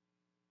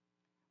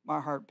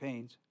 My heart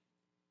pains.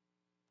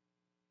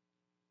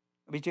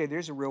 Let me tell you,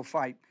 there's a real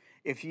fight.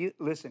 If you,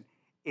 listen,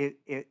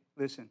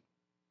 listen.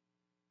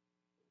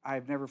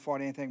 I've never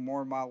fought anything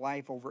more in my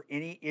life over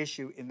any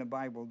issue in the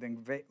Bible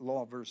than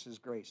law versus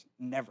grace.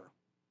 Never.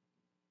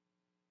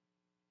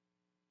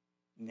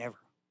 Never.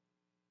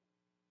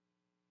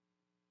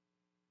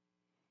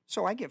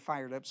 So I get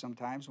fired up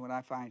sometimes when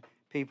I find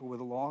people with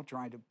the law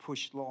trying to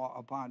push law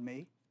upon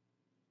me.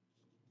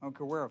 I don't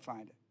care where I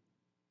find it.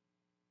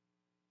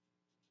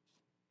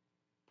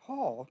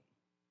 Paul,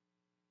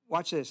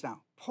 watch this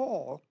now.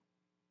 Paul,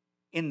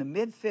 in the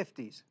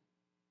mid-50s,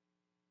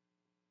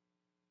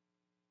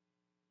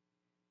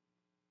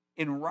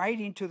 in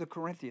writing to the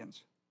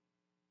Corinthians,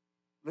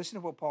 listen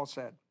to what Paul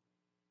said.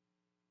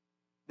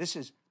 This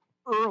is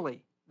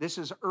early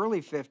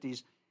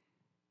 50s.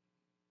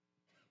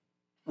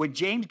 When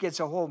James gets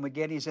a hold of him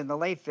again, he's in the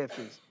late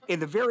 50s. In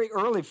the very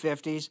early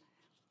 50s,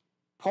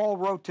 Paul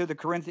wrote to the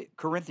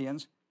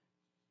Corinthians,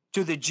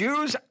 to the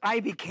Jews I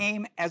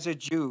became as a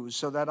Jew,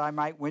 so that I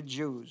might win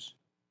Jews.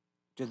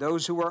 To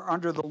those who are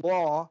under the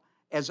law,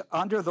 as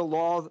under the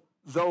law,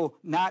 though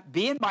not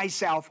being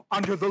myself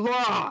under the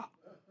law,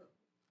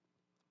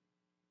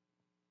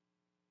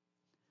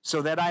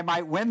 so that I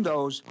might win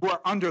those who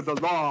are under the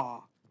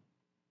law.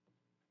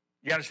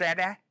 You understand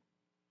that?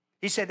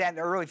 He said that in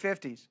the early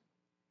 50s.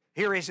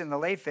 Here he's in the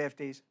late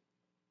 50s.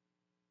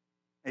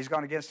 He's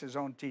gone against his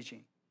own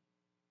teaching.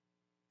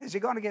 Is he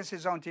going against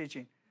his own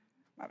teaching?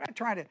 I'm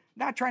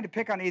not trying to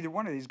pick on either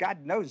one of these.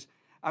 God knows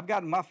I've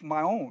got enough of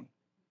my own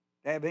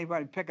to have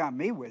anybody pick on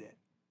me with it.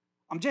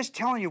 I'm just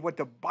telling you what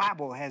the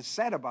Bible has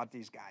said about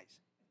these guys.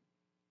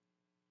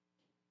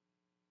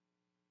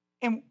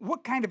 And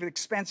what kind of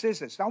expense is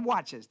this? Now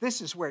watch this. This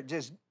is where it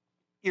just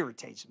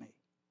irritates me.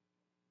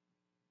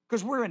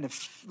 Because we're in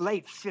the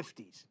late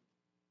 50s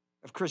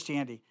of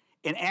Christianity.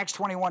 In Acts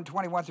 21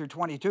 through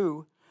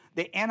 22,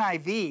 the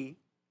NIV,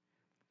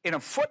 in a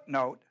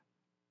footnote,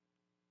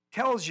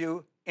 tells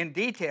you in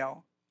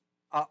detail,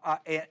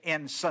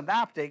 in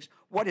synoptics,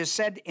 what is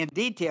said in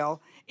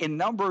detail in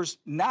Numbers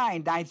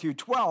 9 through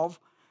 12,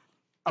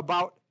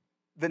 about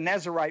the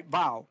Nazirite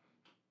vow.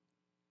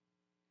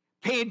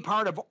 Paid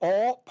part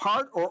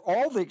or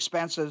all the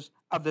expenses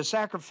of the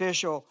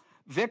sacrificial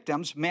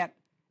victims meant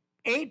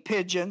 8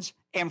 pigeons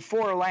and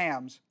 4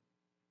 lambs.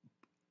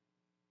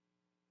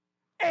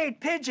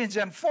 8 pigeons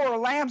and 4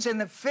 lambs in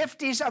the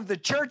 50s of the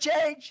church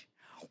age,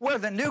 where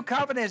the new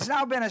covenant has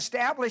now been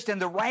established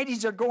and the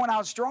writings are going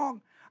out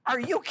strong. Are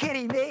you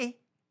kidding me?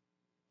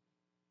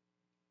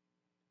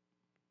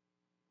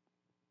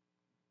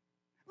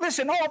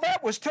 Listen, all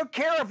that was took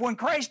care of when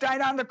Christ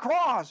died on the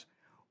cross.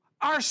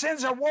 Our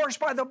sins are washed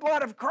by the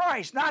blood of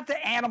Christ, not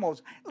the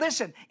animals.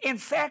 Listen, in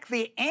fact,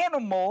 the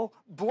animal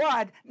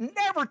blood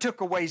never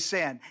took away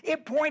sin.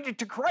 It pointed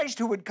to Christ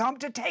who would come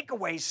to take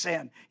away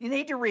sin. You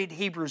need to read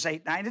Hebrews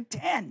 8, 9, and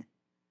 10.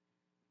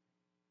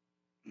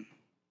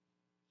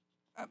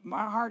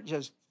 My heart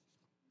just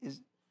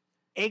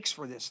aches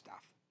for this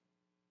stuff.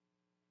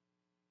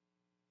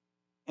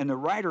 And the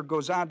writer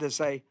goes on to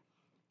say,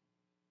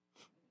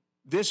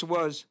 this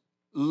was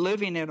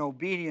living in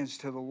obedience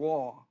to the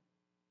law.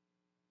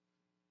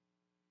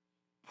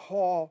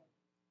 Paul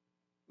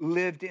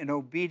lived in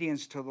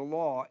obedience to the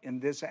law in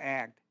this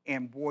act,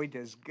 and boy,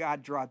 does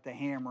God drop the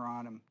hammer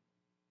on him.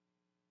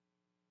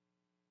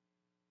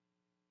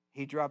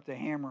 He dropped the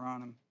hammer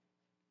on him.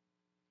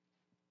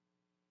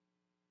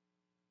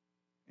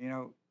 You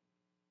know,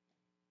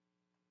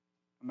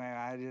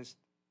 man,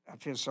 I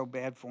feel so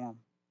bad for him.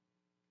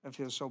 I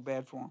feel so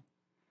bad for him.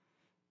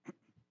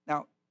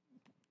 Now,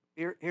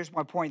 here's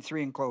my point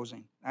 3 in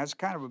closing. That's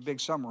kind of a big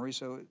summary,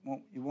 so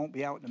you won't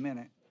be out in a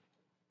minute.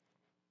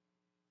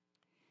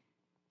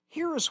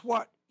 Here is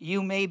what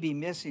you may be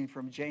missing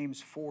from James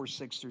 4,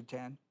 6 through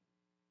 10.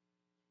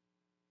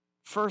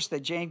 First, that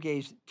James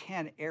gave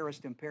 10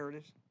 aorist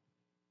imperatives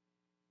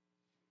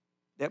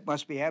that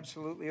must be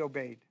absolutely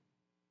obeyed.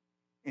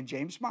 In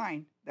James'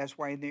 mind, that's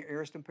why in the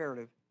aorist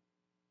imperative.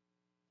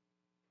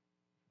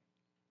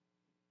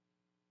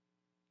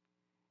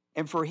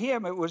 And for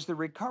him, it was the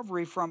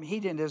recovery from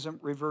hedonism,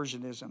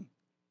 reversionism.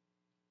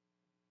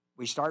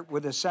 We start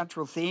with a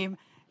central theme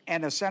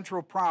and a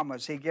central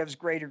promise. He gives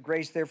greater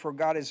grace, therefore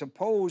God is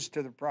opposed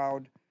to the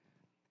proud,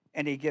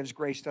 and he gives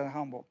grace to the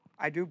humble.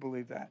 I do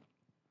believe that.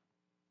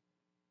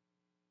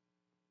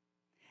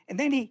 And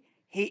then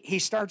he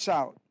starts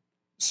out,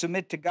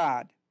 submit to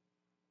God.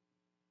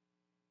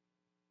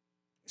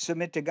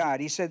 Submit to God.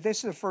 He said this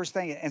is the first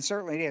thing, and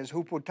certainly it is.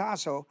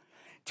 Hupotasso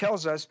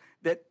tells us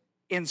that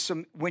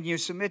when you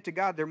submit to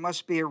God, there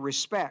must be a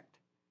respect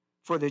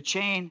for the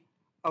chain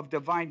of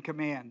divine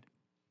command.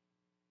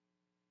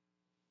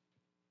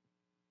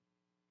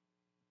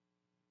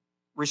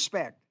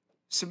 Respect.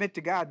 Submit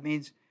to God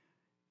means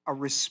a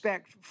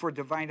respect for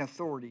divine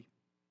authority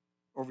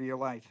over your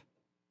life.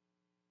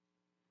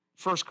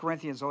 1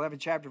 Corinthians 11,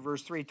 chapter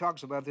verse 3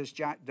 talks about this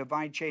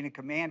divine chain of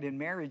command in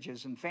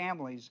marriages and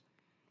families,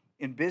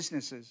 in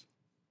businesses,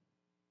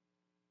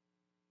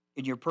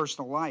 in your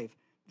personal life.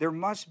 There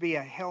must be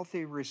a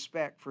healthy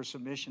respect for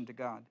submission to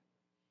God.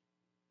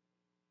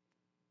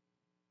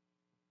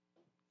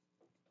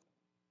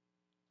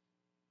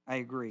 I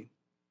agree.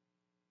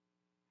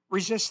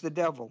 Resist the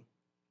devil.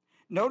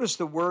 Notice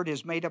the word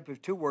is made up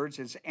of 2 words.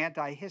 It's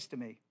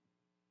antihistemi.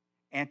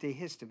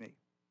 Antihistemi.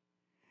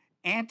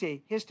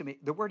 Antihistemi.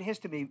 The word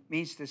histemi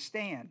means to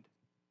stand.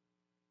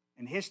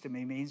 And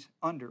histemi means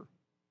under.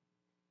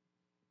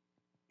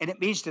 And it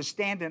means to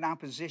stand in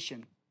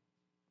opposition.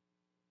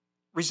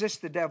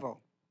 Resist the devil.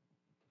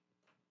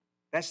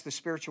 That's the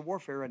spiritual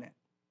warfare, isn't it?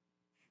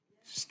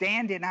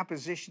 Stand in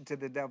opposition to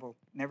the devil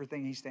and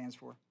everything he stands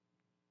for.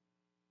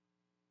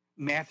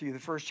 Matthew, the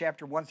 1st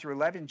chapter, 1 through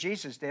 11,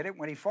 Jesus did it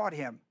when he fought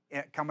him.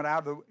 Coming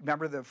out of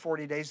remember the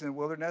 40 days in the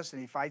wilderness,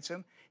 and he fights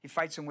him? He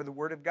fights him with the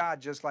word of God,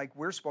 just like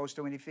we're supposed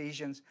to in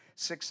Ephesians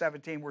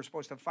 6:17. We're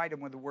supposed to fight him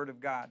with the word of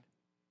God.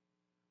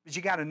 But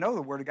you got to know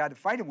the word of God to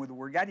fight him with the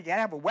word of God. You got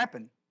to have a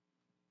weapon.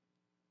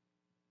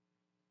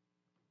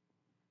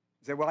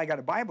 You say, well, I got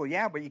a Bible.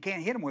 Yeah, but you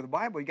can't hit him with a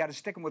Bible. You got to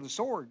stick him with a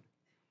sword.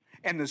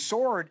 And the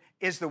sword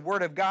is the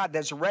word of God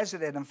that's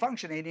resident and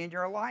functioning in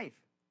your life.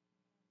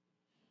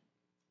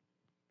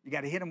 You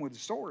got to hit him with a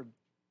sword.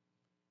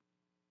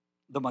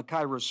 The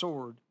Machaira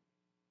sword.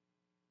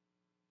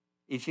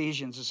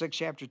 Ephesians, the 6th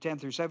chapter, 10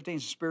 through 17,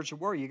 is a spiritual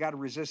warrior. You got to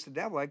resist the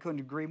devil. I couldn't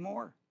agree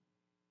more.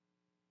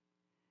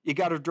 You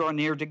got to draw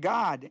near to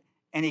God,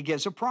 and he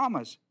gives a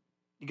promise.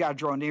 You got to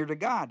draw near to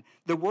God.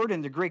 The word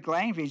in the Greek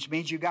language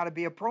means you got to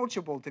be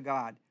approachable to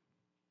God.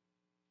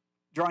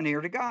 Draw near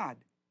to God.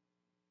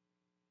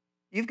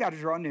 You've got to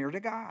draw near to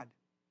God.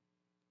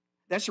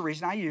 That's the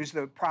reason I use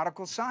the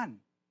prodigal son.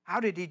 How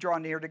did he draw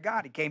near to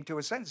God? He came to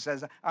a sentence and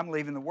says, I'm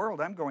leaving the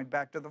world. I'm going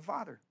back to the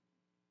Father.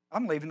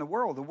 I'm leaving the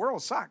world. The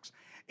world sucks.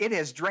 It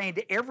has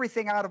drained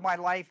everything out of my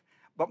life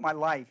but my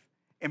life.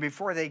 And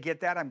before they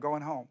get that, I'm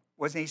going home.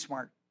 Wasn't he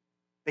smart?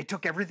 They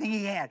took everything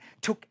he had,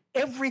 took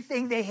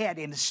everything they had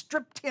and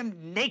stripped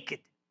him naked.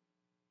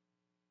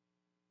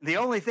 The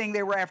only thing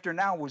they were after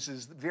now was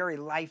his very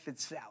life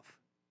itself.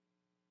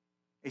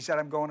 He said,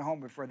 I'm going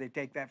home before they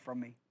take that from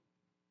me.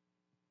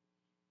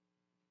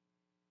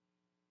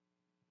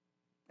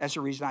 That's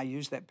the reason I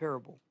use that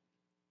parable.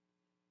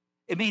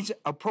 It means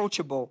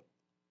approachable.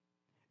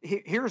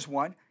 Here's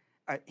one,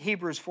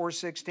 Hebrews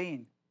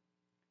 4:16.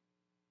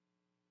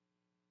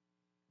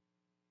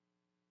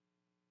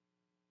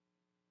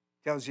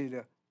 Tells you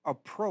to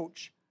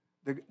approach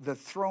the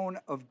throne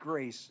of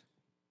grace.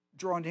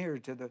 Draw near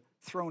to the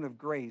throne of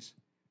grace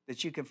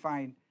that you can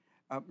find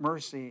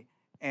mercy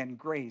and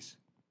grace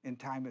in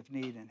time of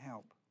need and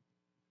help.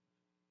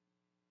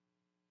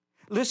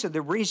 Listen,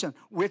 the reason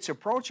it's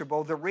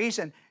approachable, the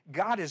reason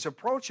God is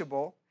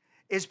approachable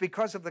is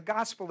because of the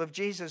gospel of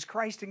Jesus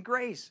Christ and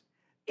grace.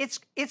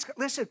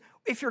 Listen,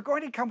 if you're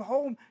going to come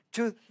home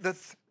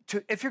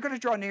if you're going to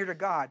draw near to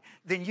God,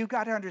 then you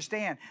got to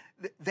understand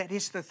that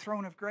it's the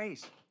throne of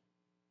grace.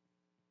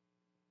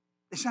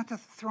 It's not the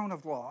throne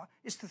of law,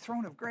 it's the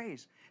throne of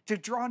grace. To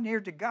draw near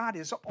to God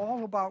is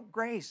all about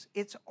grace.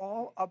 It's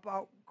all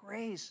about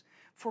grace.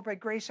 For by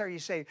grace are you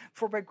saved.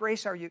 For by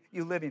grace are you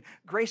living.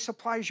 Grace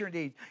supplies your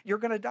need. You're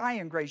going to die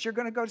in grace. You're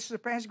going to go to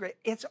surpassing grace.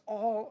 It's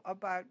all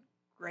about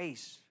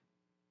grace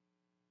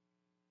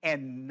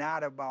and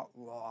not about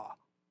law.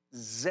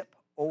 Zip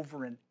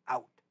over and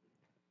out.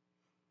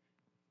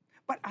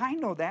 But I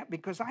know that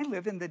because I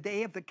live in the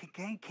day of the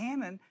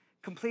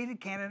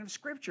completed canon of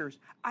scriptures.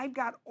 I've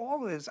got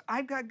all of this.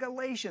 I've got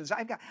Galatians.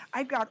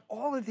 I've got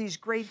all of these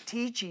great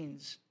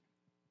teachings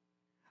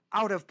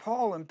out of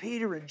Paul and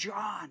Peter and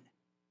John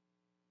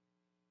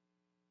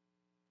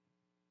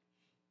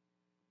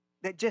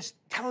that just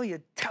tell you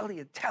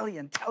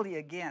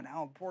again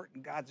how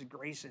important God's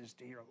grace is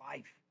to your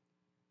life.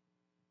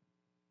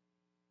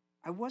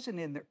 I wasn't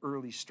in the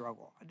early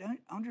struggle. I don't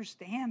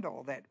understand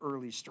all that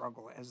early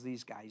struggle as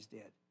these guys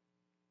did.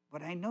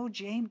 But I know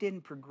James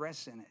didn't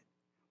progress in it.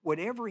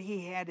 Whatever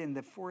he had in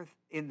the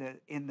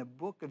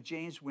book of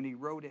James when he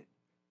wrote it,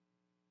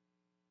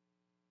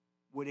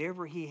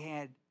 whatever he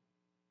had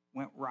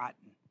went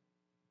rotten.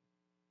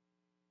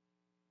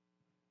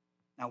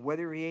 Now,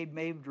 whether he had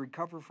made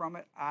recover from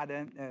it, I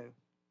don't know,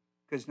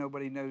 because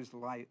nobody knows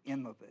the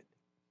end of it.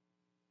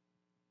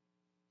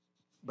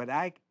 But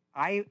I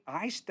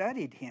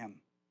studied him.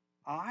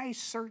 I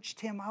searched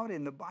him out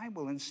in the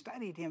Bible and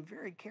studied him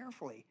very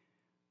carefully.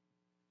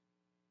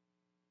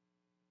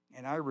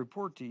 And I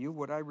report to you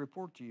what I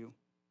report to you.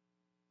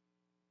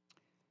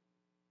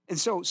 And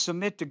so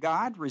submit to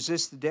God,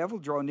 resist the devil,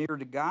 draw near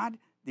to God.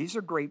 These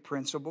are great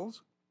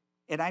principles.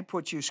 And I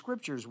put you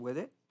scriptures with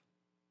it.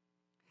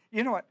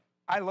 You know what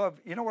I love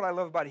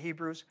about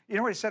Hebrews? You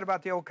know what it said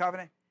about the Old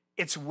Covenant?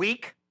 It's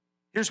weak.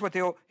 Here's what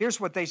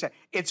they said.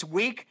 It's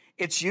weak,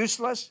 it's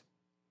useless,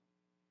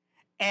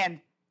 and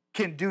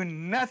can do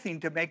nothing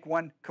to make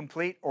one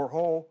complete or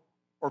whole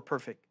or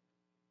perfect.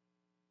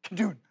 Can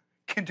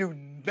do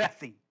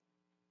nothing.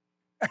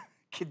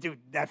 Can do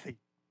nothing.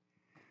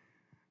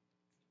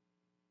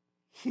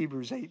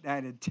 Hebrews 8,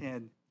 9, and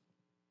 10.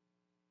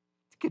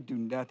 Can do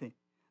nothing.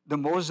 The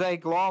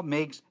Mosaic law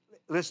makes,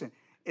 listen,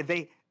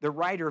 the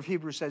writer of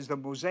Hebrews says the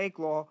Mosaic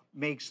law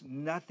makes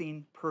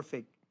nothing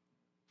perfect.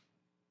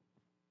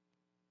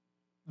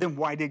 Then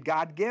why did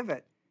God give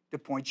it? To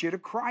point you to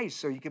Christ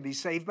so you can be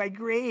saved by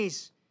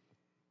grace.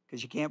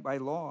 Because you can't by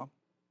law.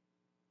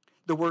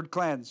 The word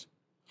cleanse.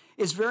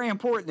 It's very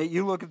important that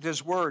you look at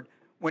this word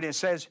when it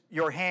says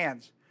your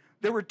hands.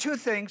 There were two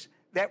things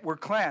that were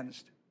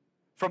cleansed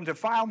from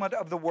defilement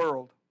of the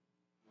world.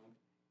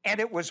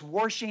 And it was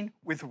washing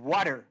with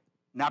water,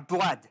 not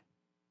blood.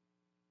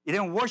 You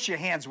didn't wash your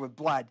hands with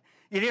blood.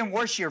 You didn't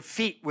wash your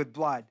feet with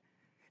blood.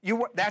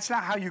 That's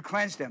not how you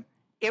cleansed them.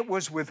 It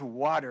was with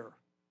water.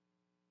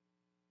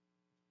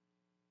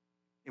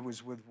 It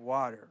was with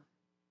water.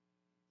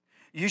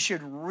 You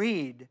should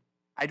read,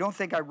 I don't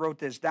think I wrote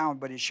this down,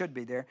 but it should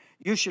be there.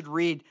 You should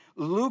read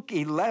Luke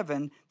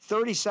 11,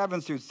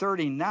 37 through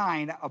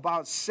 39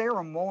 about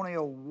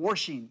ceremonial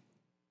washing.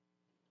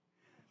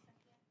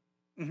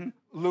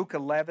 Luke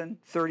 11,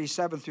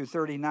 37 through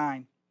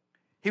 39.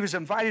 He was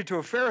invited to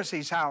a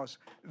Pharisee's house.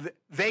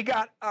 They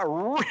got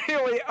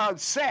really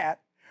upset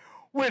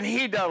when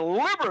he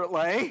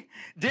deliberately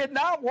did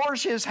not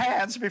wash his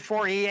hands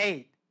before he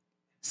ate.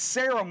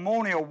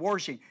 Ceremonial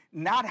washing,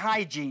 not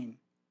hygiene.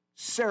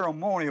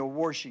 Ceremonial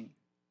washing.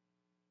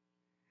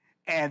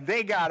 And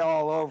they got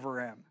all over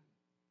him.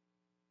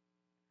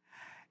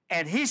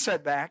 And he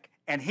sat back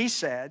and he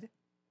said,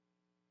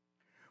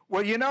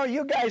 well, you know,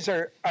 you guys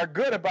are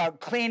good about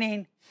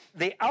cleaning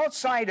the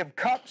outside of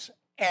cups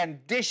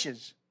and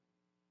dishes.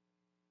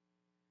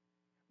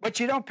 But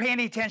you don't pay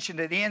any attention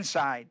to the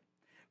inside.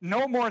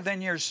 No more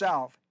than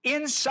yourself.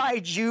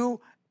 Inside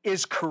you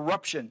is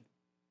corruption,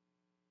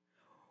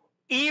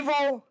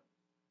 evil,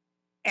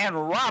 and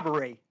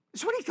robbery.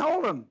 That's what he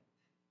told him.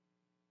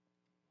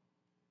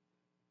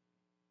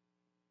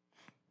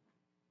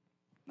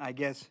 I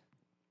guess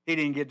he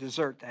didn't get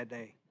dessert that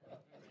day.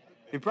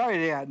 He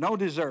probably had no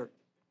dessert.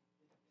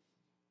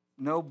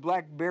 No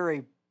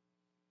blackberry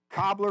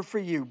cobbler for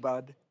you,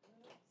 bud.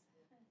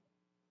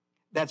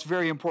 That's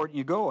very important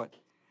you go it.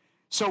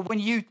 So when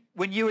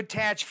you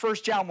attach 1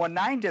 John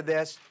 1:9 to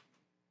this,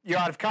 you're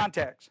out of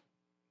context.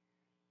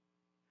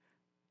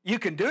 You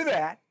can do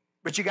that,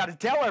 but you got to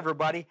tell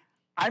everybody,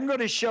 I'm going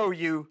to show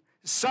you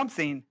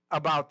something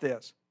about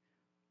this.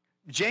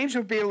 James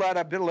would be a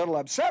little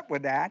upset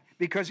with that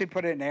because he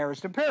put it in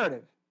aorist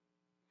imperative.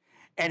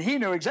 And he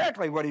knew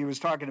exactly what he was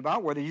talking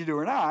about, whether you do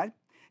or not.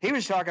 He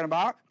was talking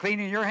about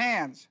cleaning your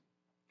hands.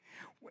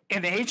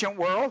 In the ancient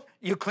world,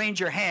 you cleaned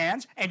your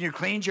hands and you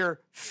cleaned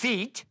your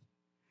feet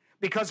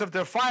because of the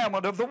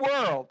defilement of the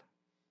world.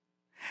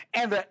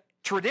 And the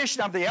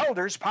tradition of the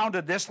elders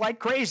pounded this like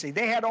crazy.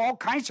 They had all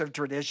kinds of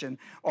tradition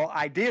or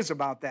ideas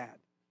about that.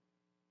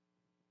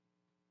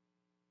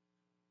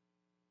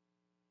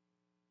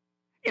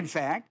 In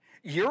fact,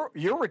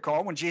 you'll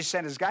recall when Jesus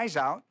sent his guys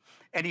out,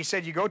 and he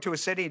said, you go to a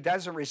city and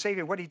doesn't receive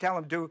you, what did he tell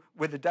them to do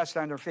with the dust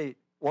on their feet?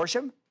 Wash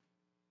them?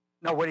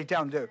 No, what did he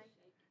tell them to do?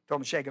 Told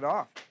them to shake it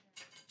off.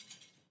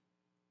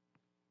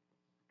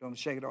 Told them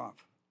to shake it off.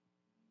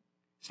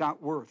 It's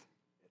not worth.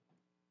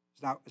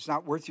 It's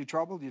not worth your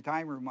trouble, your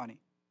time, or money.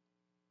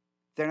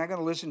 If they're not going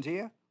to listen to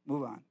you,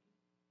 move on.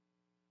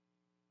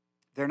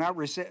 If they're not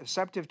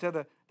receptive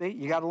to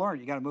you got to learn.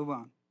 You got to move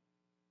on.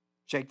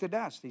 Shake the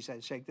dust. He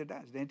said, shake the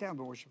dust. They didn't tell him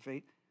to wash your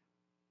feet.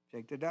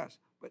 Shake the dust.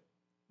 But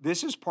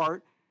this is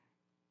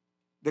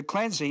the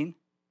cleansing.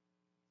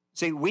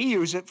 See, we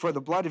use it for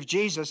the blood of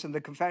Jesus and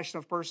the confession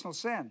of personal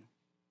sin.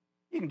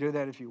 You can do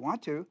that if you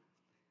want to,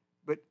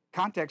 but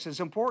context is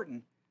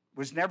important. It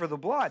was never the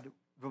blood.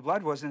 The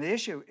blood wasn't the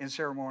issue in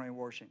ceremonial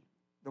washing.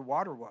 The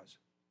water was.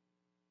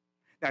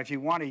 Now, if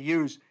you want to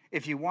use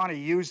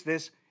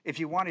Ephesians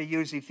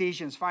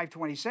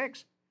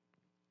 5:26,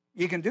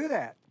 you can do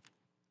that.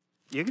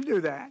 You can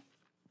do that.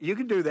 You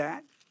can do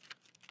that.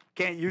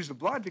 Can't use the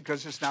blood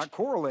because it's not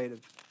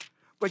correlative.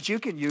 But you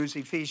can use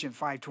Ephesians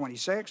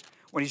 5:26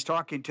 when he's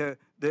talking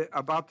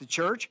about the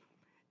church.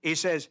 He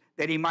says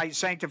that he might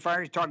sanctify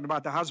her. He's talking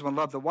about the husband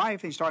love the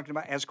wife. He's talking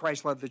about as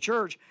Christ loved the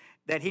church,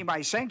 that he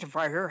might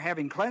sanctify her,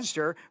 having cleansed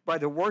her by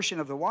the washing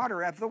of the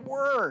water of the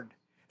word.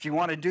 If you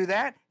want to do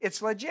that,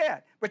 it's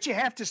legit. But you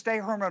have to stay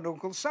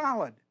hermeneutical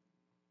solid.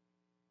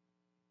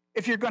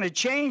 If you're going to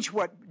change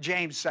what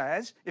James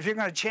says, if you're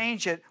going to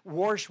change it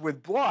washed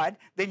with blood,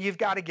 then you've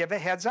got to give a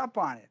heads up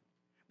on it.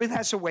 But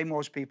that's the way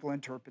most people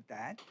interpret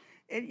that.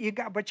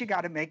 But you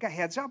got to make a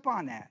heads up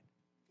on that.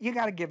 You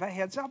got to give a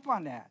heads up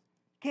on that.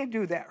 Can't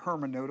do that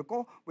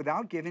hermeneutical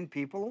without giving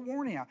people a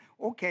warning.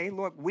 Okay,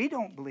 look, we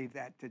don't believe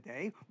that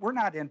today. We're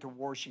not into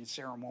washing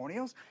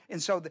ceremonials. And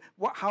so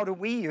how do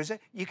we use it?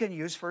 You can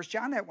use 1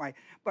 John that way.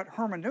 But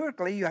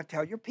hermeneutically, you have to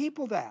tell your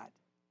people that.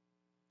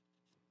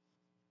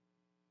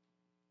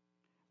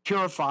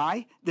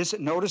 Purify.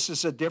 Notice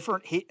is the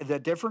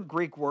different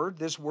Greek word.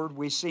 This word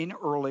we've seen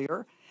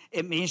earlier.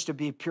 It means to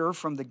be pure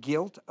from the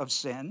guilt of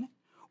sin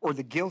or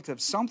the guilt of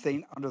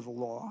something under the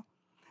law.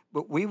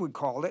 But we would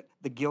call it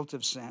the guilt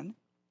of sin.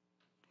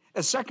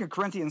 2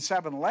 Corinthians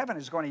 7:11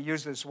 is going to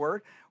use this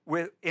word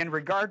in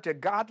regard to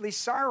godly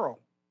sorrow.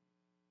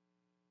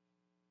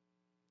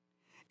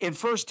 In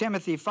 1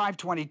 Timothy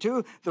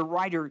 5:22, the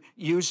writer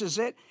uses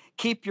it,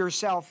 keep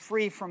yourself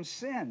free from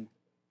sin.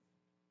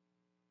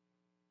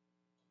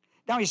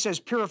 Now he says,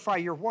 purify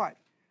your what?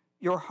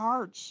 Your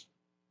hearts,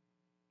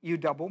 you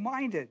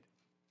double-minded.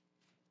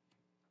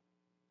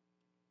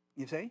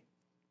 You see?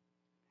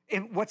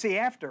 And what's he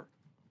after?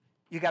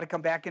 You got to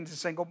come back into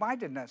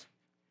single-mindedness.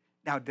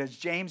 Now, does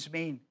James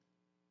mean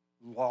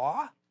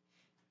law?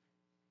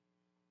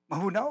 Well,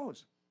 who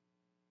knows?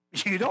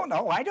 You don't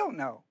know. I don't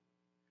know.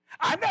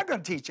 I'm not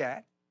going to teach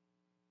that.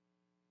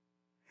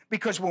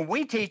 Because when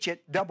we teach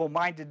it,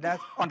 double-mindedness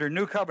under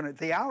New Covenant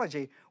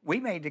theology, we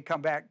need to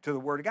come back to the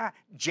Word of God.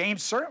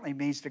 James certainly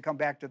means to come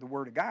back to the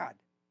Word of God.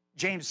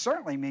 James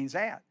certainly means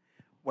that.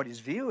 What his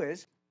view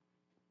is,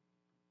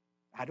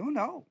 I don't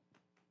know.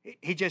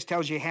 He just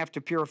tells you have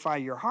to purify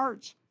your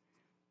hearts.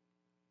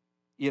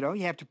 You know,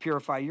 you have to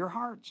purify your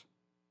hearts.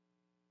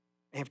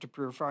 You have to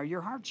purify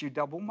your hearts. You're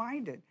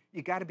double-minded.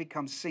 You got to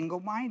become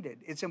single-minded.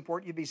 It's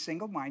important you be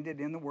single-minded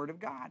in the Word of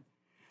God.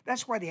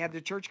 That's why they have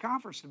the church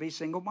conference, to be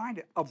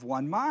single-minded, of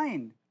one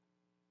mind.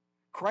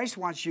 Christ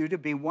wants you to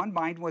be one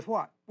mind with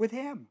what? With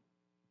Him.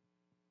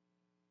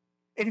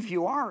 And if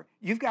you are,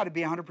 you've got to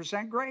be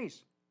 100%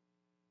 grace.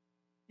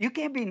 You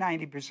can't be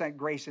 90%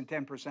 grace and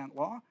 10%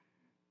 law.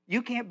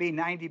 You can't be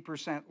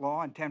 90%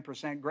 law and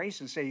 10%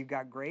 grace and say you've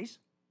got grace.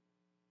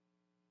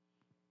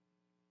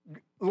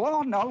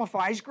 Law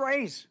nullifies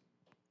grace.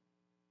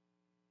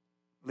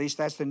 At least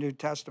that's the New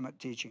Testament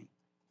teaching.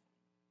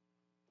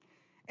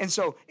 And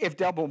so if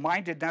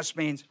double-mindedness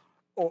means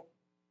old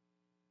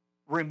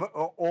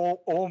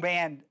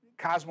man,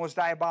 cosmos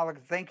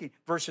diabolical thinking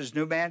versus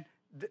new man,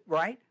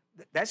 right?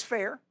 That's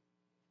fair.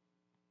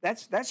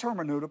 That's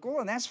hermeneutical,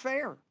 and that's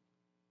fair.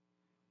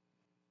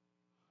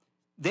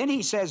 Then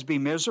he says, be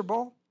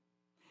miserable.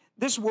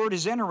 This word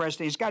is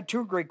interesting. It's got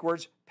two Greek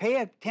words.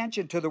 Pay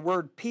attention to the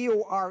word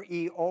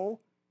P-O-R-E-O.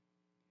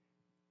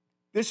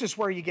 This is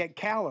where you get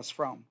callous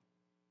from.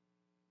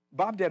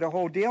 Bob did a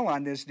whole deal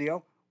on this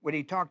deal when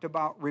he talked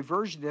about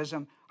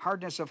reversionism,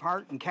 hardness of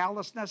heart, and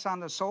callousness on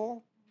the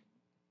soul.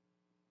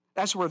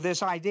 That's where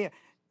this idea,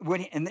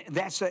 and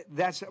that's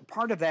a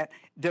part of that,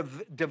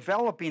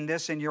 developing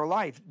this in your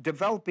life,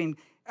 developing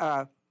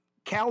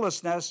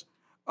callousness,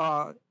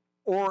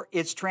 or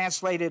it's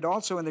translated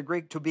also in the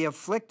Greek to be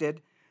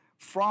afflicted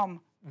from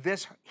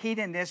this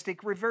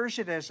hedonistic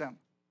reversionism.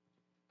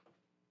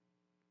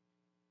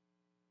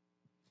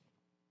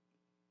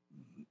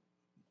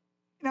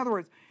 In other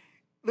words,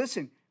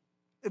 listen,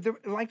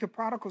 like the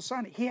prodigal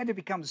son, he had to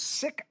become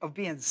sick of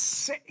being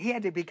sick. He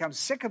had to become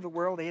sick of the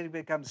world. He had to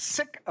become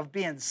sick of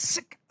being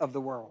sick of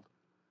the world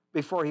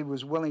before he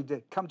was willing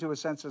to come to his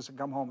senses and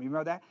come home. You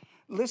remember that?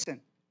 Listen,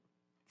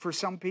 for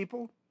some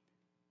people,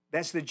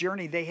 that's the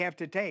journey they have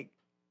to take.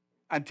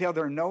 until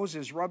their nose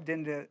is rubbed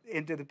into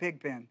the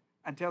pig pen,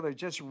 until they're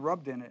just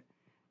rubbed in it,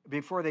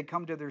 before they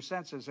come to their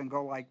senses and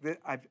go like this.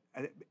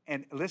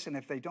 And listen,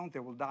 if they don't, they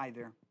will die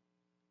there.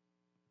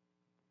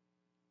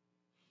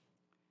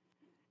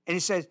 And he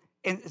says,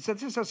 and so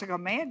this is like a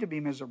man to be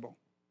miserable.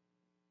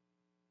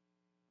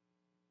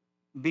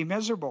 Be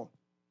miserable.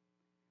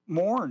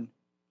 Mourn.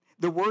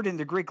 The word in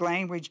the Greek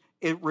language,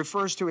 it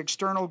refers to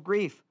external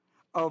grief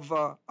of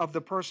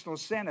the personal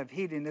sin of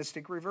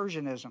hedonistic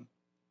reversionism.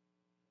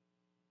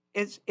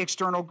 It's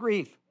external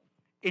grief.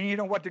 And you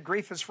know what the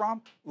grief is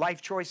from?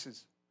 Life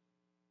choices.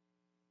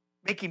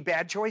 Making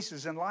bad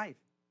choices in life.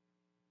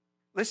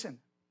 Listen,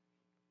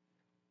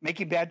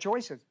 making bad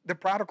choices. The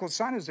prodigal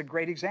son is a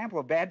great example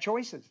of bad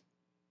choices.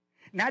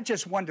 Not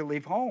just one to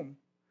leave home,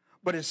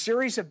 but a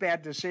series of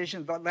bad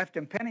decisions that left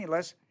him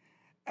penniless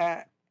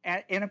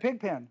in a pig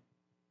pen.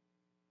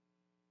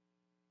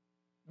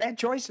 Bad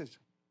choices.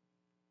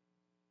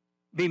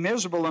 Be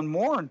miserable and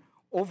mourn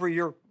over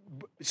your...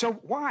 So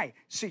why?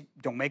 See,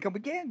 don't make them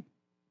again.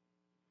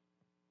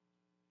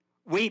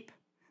 Weep.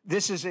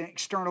 This is an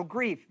external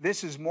grief.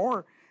 This is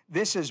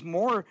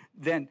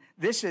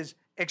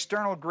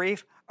external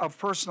grief of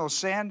personal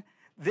sin.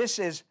 This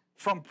is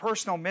from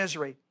personal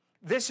misery.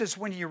 This is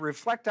when you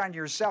reflect on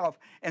yourself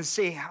and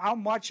see how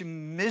much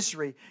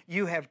misery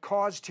you have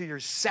caused to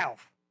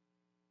yourself.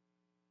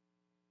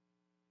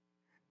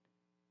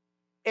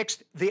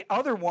 The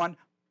other one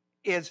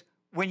is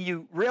when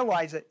you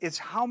realize that it's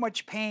how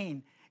much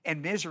pain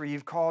and misery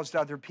you've caused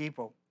other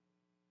people.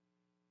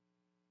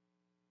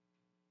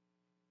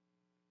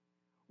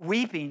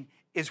 Weeping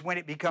is when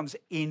it becomes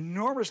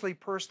enormously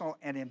personal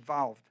and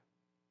involved.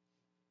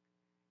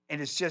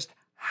 And it's just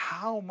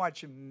how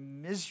much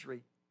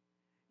misery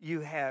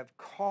you have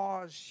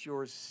caused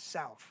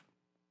yourself.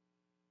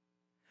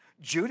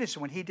 Judas,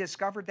 when he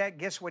discovered that,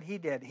 guess what he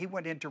did? He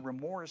went into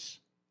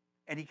remorse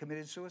and he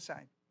committed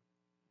suicide.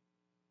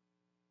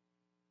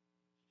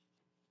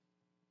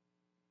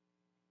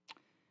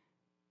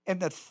 And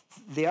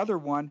the other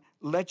one,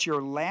 let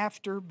your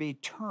laughter be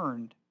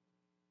turned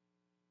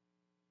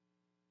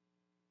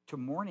to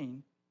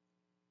mourning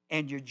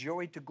and your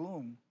joy to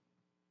gloom.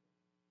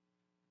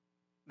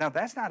 Now,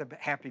 that's not a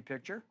happy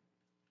picture.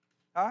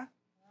 Huh?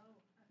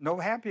 No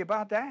happy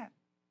about that.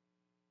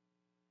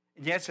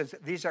 Yes,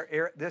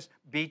 this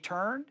be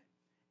turned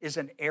is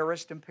an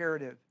aorist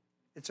imperative.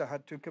 It's a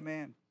hut to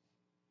command.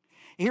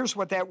 Here's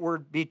what that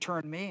word be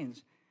turned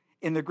means.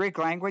 In the Greek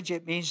language,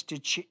 it means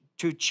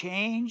to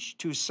change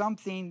to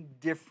something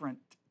different.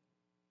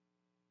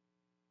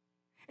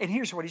 And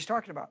here's what he's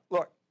talking about.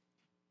 Look,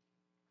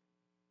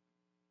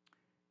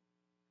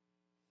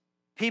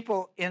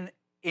 people in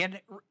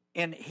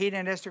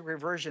hedonistic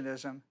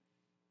reversionism,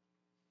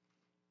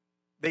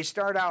 they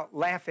start out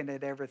laughing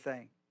at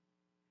everything.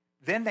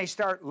 Then they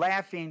start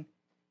laughing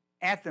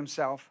at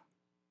themselves.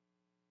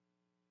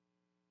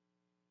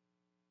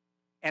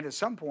 And at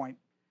some point,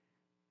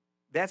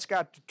 that's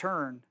got to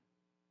turn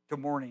to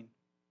mourning.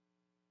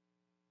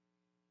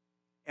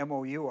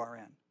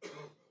 M-O-U-R-N.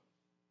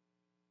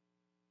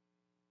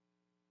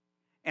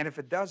 And if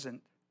it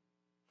doesn't,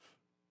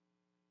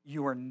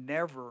 you are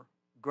never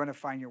going to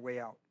find your way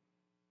out.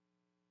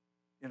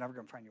 You're never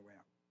going to find your way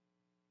out.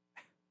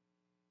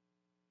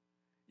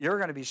 You're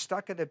going to be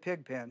stuck in the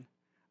pig pen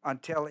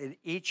until it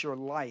eats your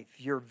life,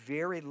 your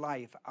very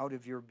life, out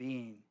of your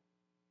being.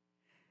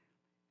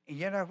 And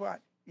you know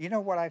what? You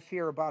know what I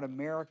fear about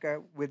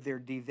America with their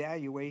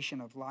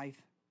devaluation of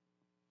life?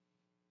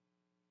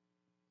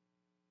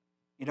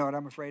 You know what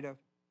I'm afraid of?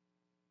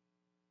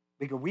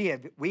 Because we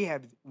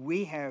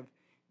have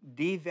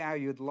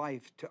devalued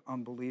life to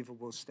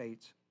unbelievable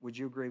states. Would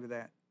you agree with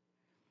that?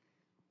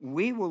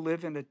 We will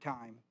live in a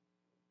time,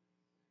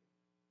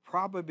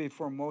 probably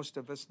before most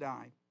of us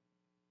die,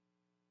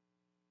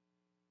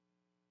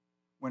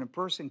 when a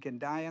person can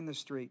die on the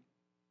street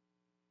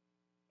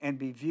and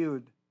be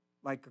viewed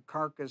like a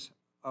carcass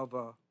of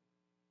a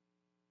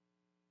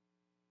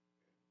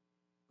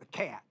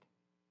cat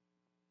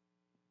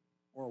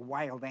or a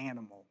wild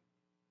animal.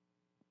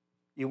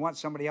 You want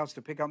somebody else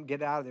to pick up and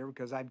get out of there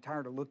because I'm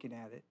tired of looking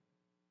at it.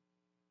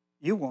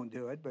 You won't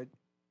do it, but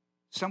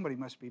somebody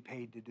must be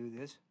paid to do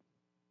this.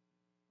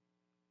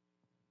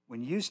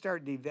 When you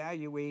start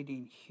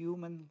devaluating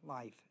human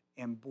life,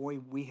 and boy,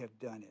 we have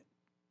done it,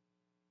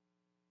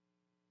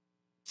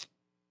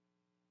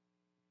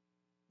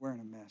 we're in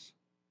a mess.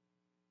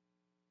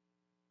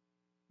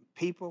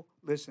 People,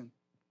 listen.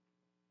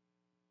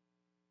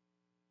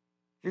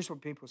 Here's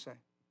what people say.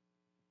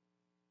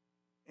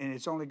 And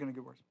it's only going to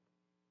get worse.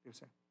 People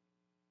say.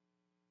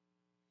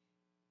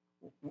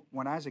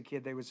 When I was a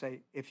kid, they would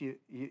say, if you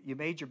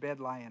made your bed,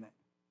 lie in it.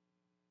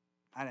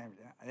 That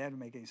didn't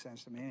make any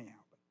sense to me anyhow.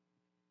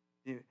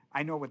 But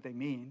I know what they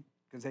mean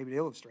because they would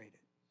illustrate it.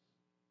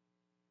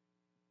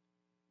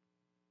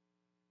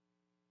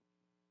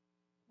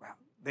 Well,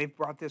 they've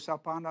brought this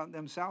up on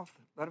themselves.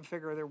 Let them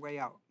figure their way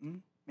out.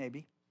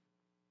 Maybe.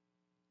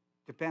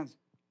 Depends.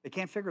 They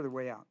can't figure their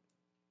way out.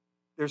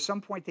 There's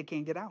some point they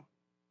can't get out.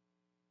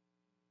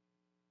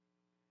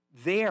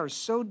 They are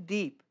so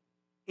deep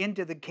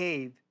into the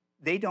cave,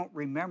 they don't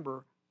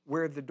remember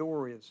where the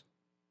door is.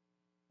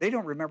 They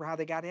don't remember how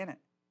they got in it.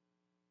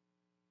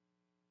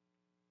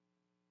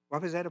 Well,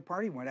 I was at a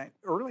party one night.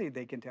 Early,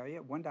 they can tell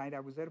you. One night I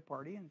was at a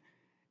party,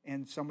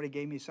 and somebody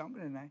gave me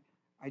something, and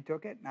I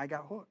took it, and I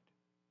got hooked.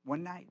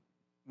 One night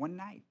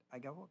I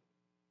got hooked.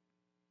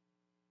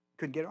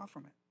 Couldn't get off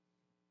from it.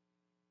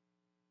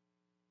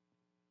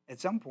 At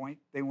some point,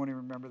 they won't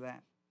even remember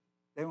that.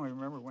 They won't even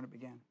remember when it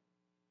began.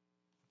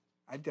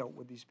 I've dealt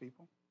with these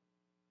people.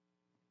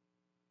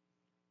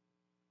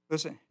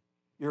 Listen,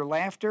 your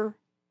laughter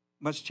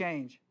must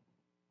change.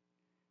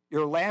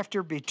 Your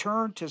laughter be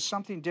turned to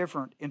something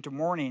different, into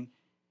mourning,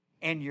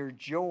 and your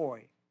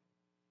joy,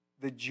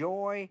 the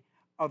joy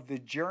of the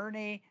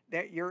journey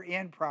that you're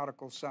in,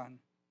 prodigal son,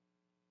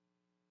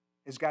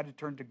 has got to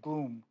turn to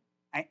gloom.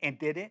 And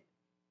did it?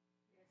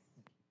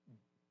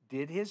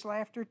 Did his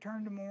laughter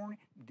turn to mourning?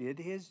 Did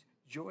his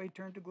joy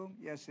turn to gloom?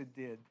 Yes, it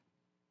did.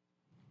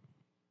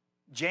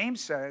 James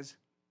says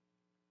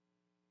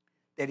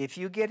that if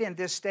you get in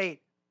this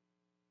state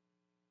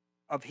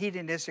of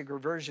hedonistic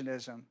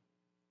reversionism,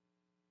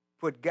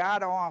 put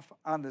God off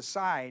on the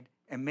side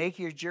and make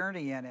your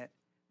journey in it,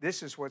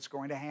 this is what's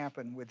going to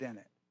happen within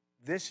it.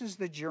 This is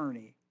the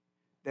journey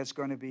that's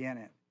going to be in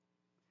it.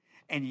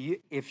 And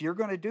if you're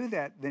going to do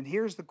that, then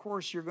here's the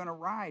course you're going to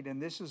ride,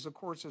 and this is the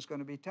course that's going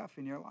to be tough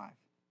in your life.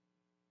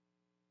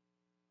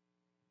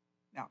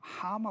 Now,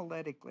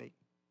 homiletically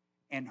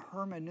and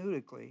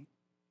hermeneutically,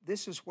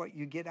 this is what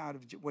you get out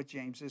of what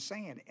James is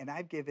saying, and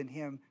I've given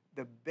him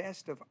the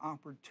best of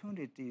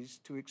opportunities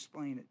to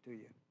explain it to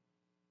you.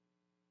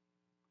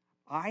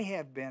 I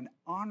have been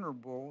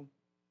honorable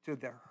to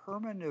the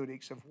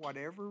hermeneutics of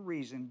whatever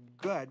reason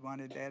God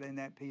wanted that in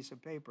that piece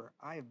of paper.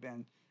 I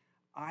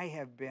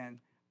have been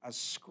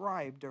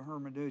ascribed to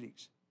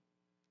hermeneutics.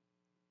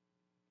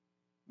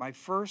 My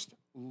first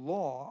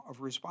law of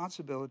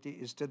responsibility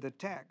is to the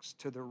text,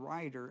 to the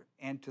writer,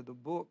 and to the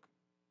book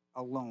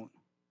alone.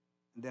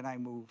 And then I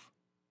move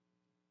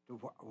to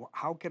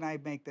how can I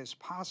make this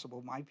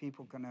possible? My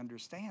people can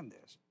understand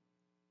this.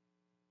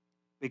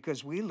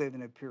 Because we live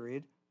in a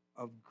period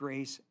of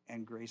grace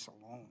and grace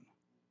alone.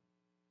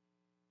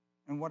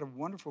 And what a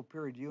wonderful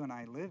period you and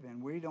I live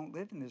in. We don't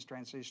live in this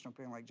transitional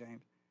period like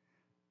James.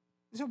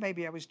 So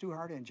maybe I was too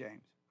hard on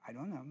James. I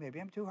don't know.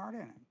 Maybe I'm too hard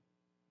on him.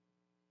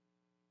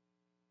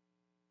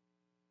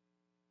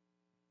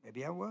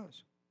 Maybe I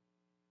was.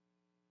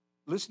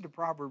 Listen to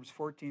Proverbs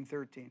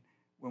 14:13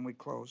 when we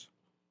close.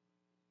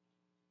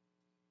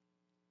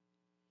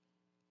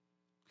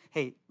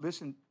 Hey,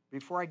 listen,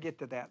 before I get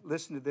to that,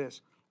 listen to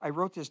this. I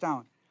wrote this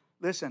down.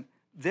 Listen,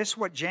 this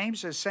what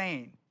James is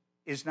saying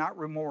is not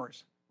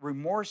remorse.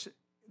 Remorse,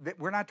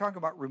 we're not talking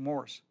about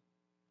remorse.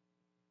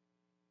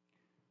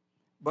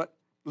 But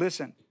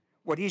listen,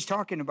 what he's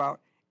talking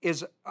about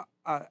is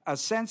a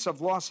sense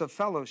of loss of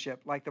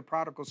fellowship, like the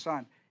prodigal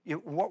son.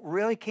 What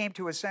really came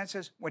to his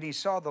senses when he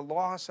saw the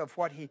loss of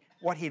what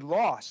he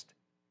lost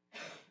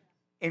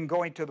in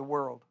going to the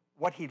world,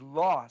 what he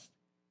lost.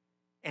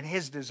 And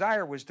his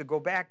desire was to go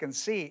back and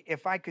see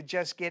if I could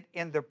just get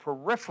in the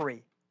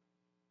periphery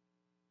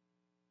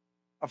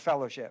of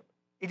fellowship.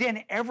 He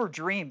didn't ever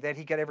dream that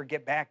he could ever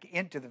get back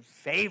into the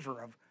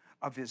favor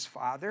of his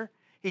father.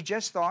 He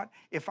just thought,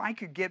 if I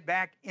could get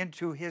back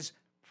into his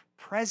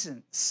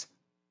presence.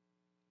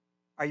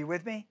 Are you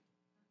with me?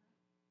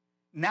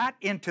 Not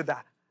into the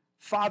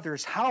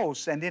Father's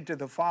house and into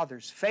the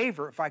Father's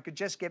favor, if I could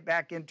just get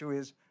back into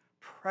his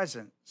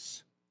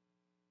presence.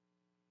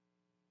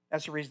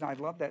 That's the reason I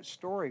love that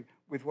story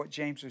with what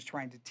James was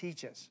trying to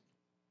teach us.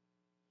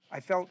 I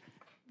felt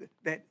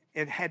that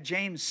it had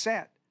James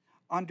set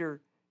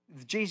under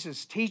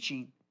Jesus'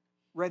 teaching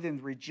rather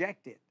than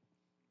reject it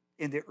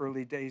in the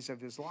early days of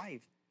his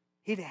life.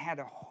 He'd had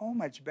a whole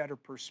much better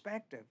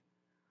perspective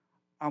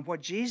on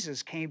what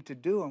Jesus came to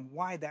do and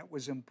why that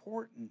was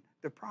important.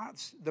 The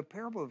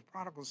parable of the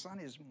prodigal son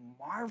is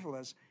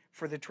marvelous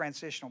for the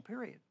transitional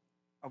period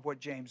of what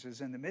James is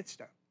in the midst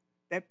of.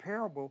 That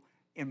parable,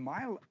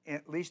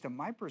 at least in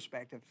my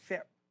perspective,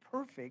 fit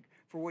perfect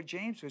for what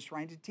James was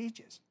trying to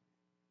teach us.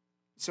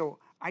 So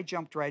I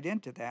jumped right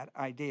into that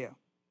idea.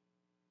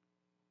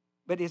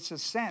 But it's a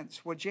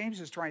sense, what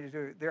James is trying to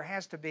do, there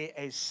has to be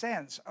a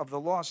sense of the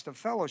loss of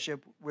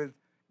fellowship with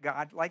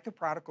God, like the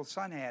prodigal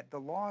son had, the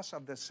loss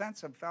of the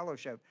sense of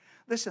fellowship.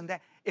 Listen,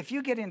 that if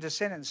you get into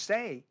sin and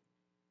stay,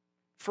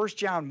 1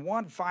 John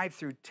 1, 5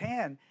 through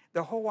 10,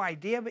 the whole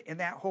idea in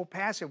that whole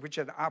passage, which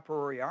is an a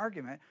priori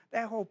argument,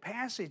 that whole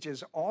passage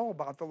is all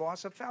about the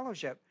loss of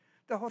fellowship.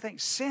 The whole thing,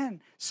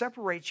 sin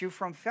separates you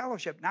from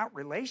fellowship, not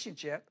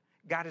relationship.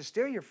 God is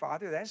still your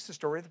father. That's the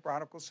story of the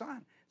prodigal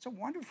son. It's a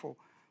wonderful.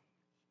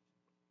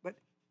 But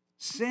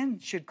sin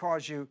should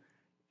cause you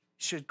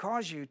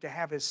to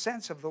have a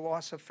sense of the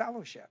loss of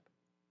fellowship.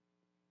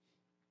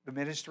 The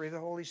ministry of the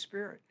Holy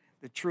Spirit,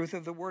 the truth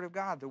of the Word of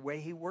God, the way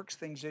He works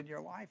things in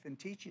your life and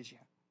teaches you.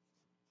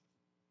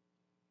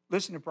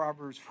 Listen to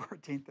Proverbs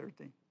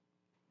 14:13.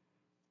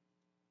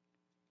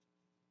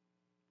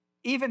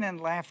 Even in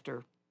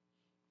laughter,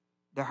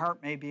 the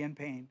heart may be in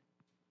pain.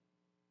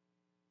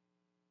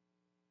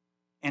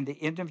 and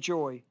the end of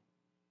joy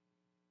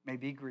may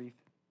be grief.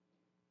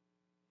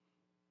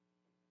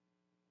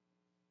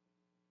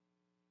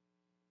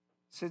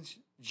 Since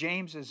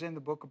James is in the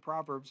book of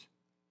Proverbs,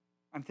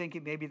 I'm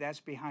thinking maybe that's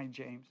behind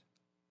James.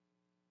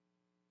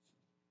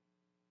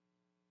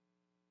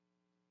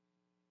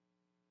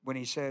 When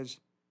he says,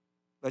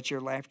 let your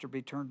laughter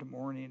be turned to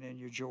mourning and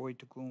your joy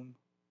to gloom.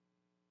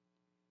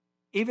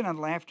 Even in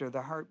laughter,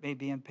 the heart may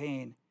be in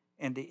pain,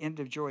 and the end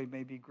of joy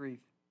may be grief.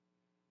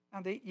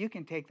 Now, you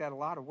can take that a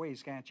lot of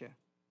ways, can't you?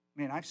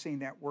 I mean, I've seen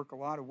that work a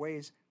lot of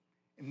ways.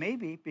 And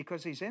maybe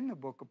because he's in the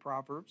book of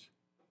Proverbs,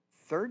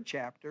 3rd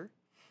chapter,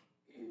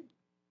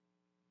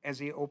 as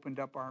he opened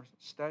up our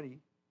study.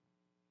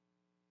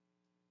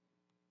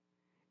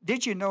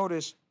 Did you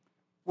notice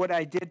what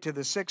I did to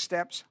the 6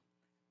 steps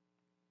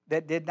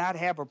that did not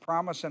have a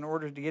promise in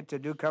order to get to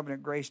New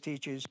Covenant grace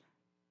teaches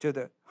to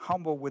the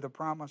humble with a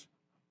promise?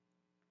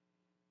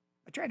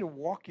 I tried to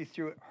walk you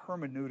through it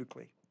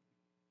hermeneutically.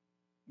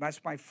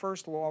 That's my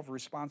first law of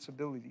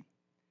responsibility,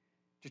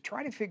 to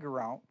try to figure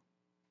out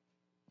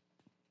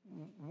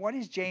what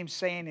is James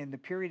saying in the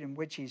period in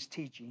which he's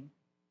teaching,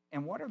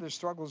 and what are the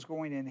struggles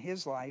going in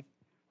his life,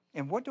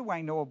 and what do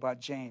I know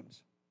about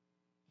James?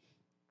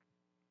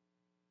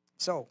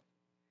 So,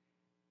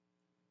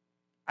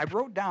 I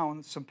wrote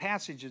down some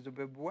passages that have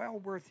been well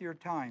worth your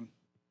time.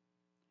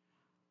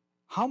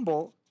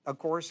 Humble, of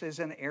course, is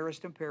an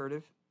aorist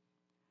imperative.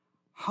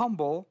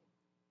 Humble,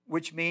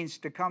 which means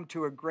to come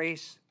to a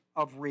grace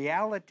of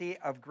reality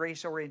of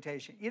grace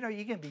orientation. You know,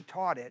 you can be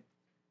taught it.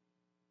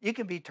 You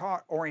can be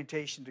taught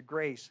orientation to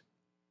grace,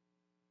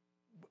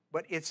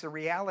 but it's the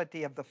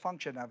reality of the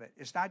function of it.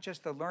 It's not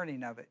just the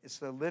learning of it, it's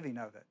the living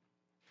of it.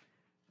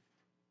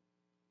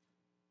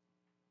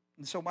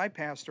 And so my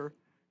pastor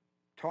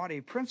taught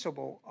a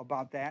principle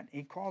about that.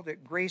 He called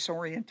it grace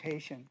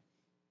orientation.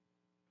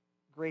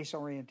 Grace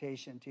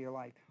orientation to your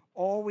life.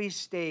 Always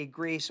stay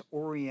grace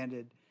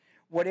oriented.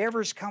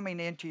 Whatever's coming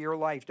into your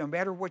life, no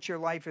matter what your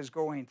life is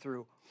going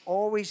through,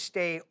 always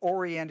stay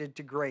oriented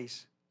to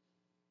grace.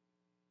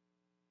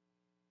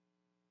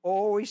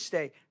 Always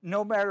stay,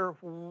 no matter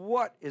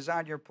what is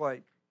on your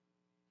plate.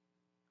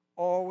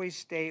 Always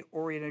stay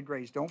oriented to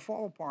grace. Don't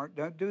fall apart.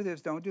 Don't do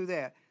this. Don't do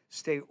that.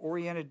 Stay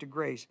oriented to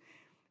grace.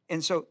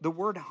 And so the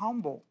word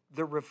humble,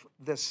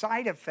 the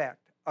side effect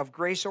of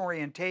grace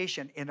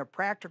orientation in a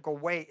practical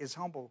way is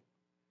humble.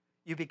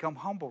 You become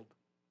humbled.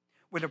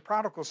 When the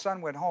prodigal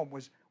son went home,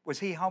 was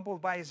he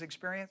humbled by his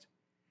experience?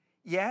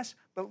 Yes,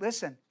 but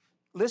listen,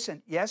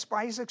 yes,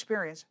 by his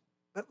experience,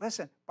 but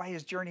listen, by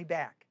his journey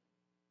back.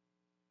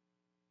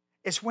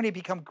 It's when he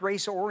becomes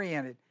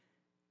grace-oriented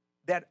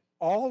that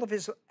all of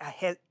his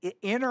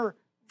inner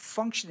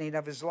functioning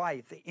of his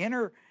life, the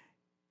inner...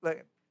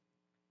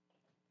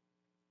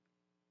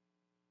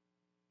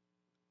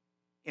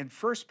 In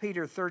 1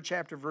 Peter 3rd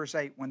chapter, verse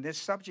 8, when this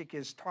subject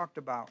is talked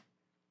about,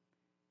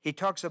 he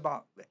talks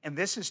about, and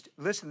this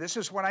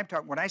is what I'm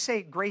talking, when I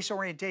say grace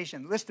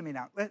orientation, listen to me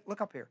now,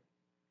 look up here.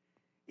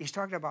 He's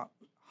talking about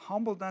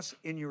humbleness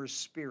in your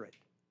spirit.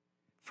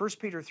 1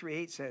 Peter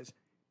 3:8 says,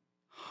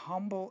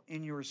 humble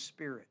in your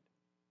spirit.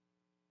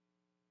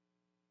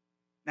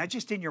 Not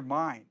just in your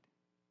mind,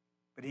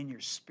 but in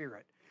your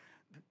spirit.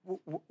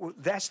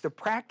 That's the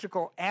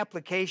practical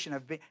application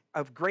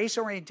of grace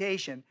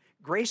orientation.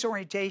 Grace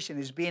orientation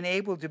is being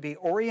able to be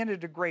oriented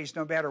to grace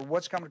no matter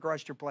what's coming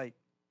across your plate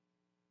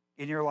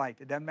in your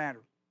life. It doesn't matter.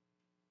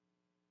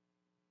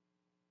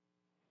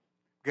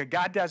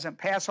 God doesn't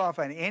pass off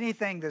on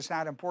anything that's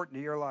not important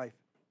to your life.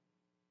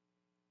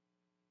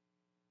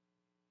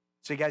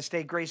 So you got to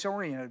stay grace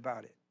oriented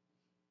about it.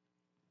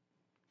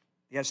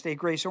 You got to stay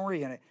grace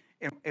oriented.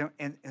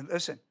 And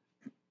listen,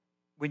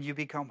 when you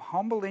become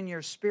humble in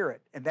your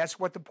spirit, and that's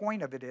what the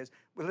point of it is.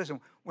 Well, listen,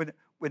 when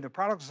the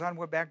prodigal son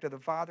went back to the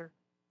father,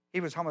 he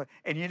was humble.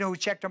 And you know who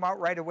checked him out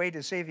right away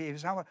to see if he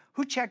was humble?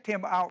 Who checked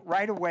him out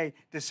right away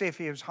to see if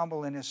he was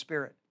humble in his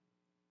spirit?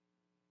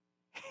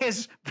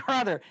 His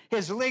brother,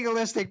 his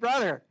legalistic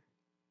brother,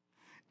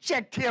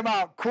 checked him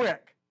out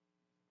quick.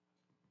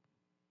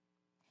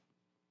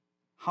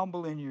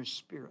 Humble in your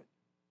spirit.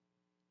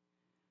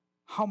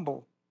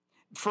 Humble.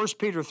 1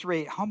 Peter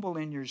 3, humble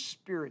in your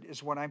spirit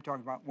is what I'm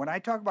talking about. When I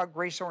talk about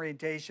grace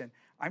orientation,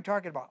 I'm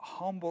talking about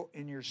humble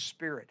in your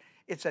spirit.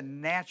 It's a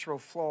natural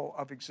flow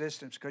of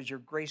existence because you're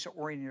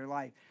grace-oriented in your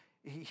life.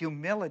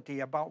 Humility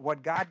about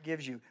what God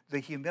gives you, the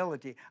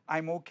humility.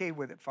 I'm okay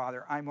with it,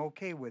 Father. I'm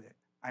okay with it.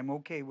 I'm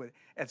okay with it.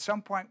 At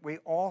some point, we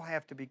all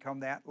have to become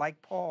that,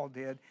 like Paul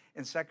did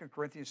in 2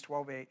 Corinthians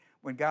 12:8,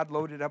 when God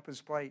loaded up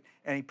his plate,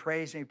 and he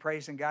prays,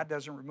 and God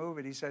doesn't remove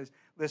it. He says,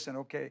 listen,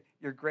 okay,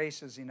 your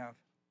grace is enough.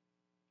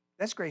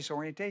 That's grace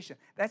orientation.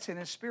 That's in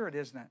his spirit,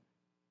 isn't it?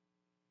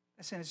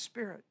 That's in his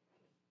spirit.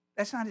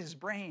 That's not his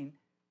brain.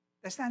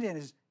 That's not in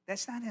his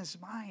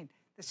mind.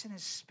 That's in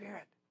his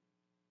spirit.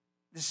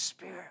 The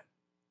spirit.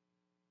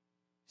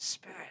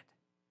 Spirit.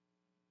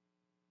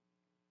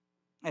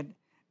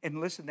 And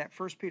listen, that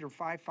 1 Peter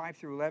 5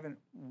 through 11,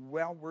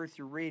 well worth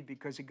your read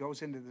because it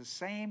goes into the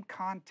same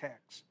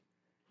context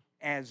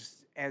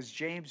as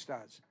James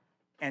does.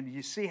 And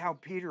you see how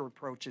Peter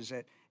approaches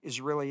it is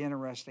really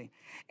interesting.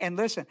 And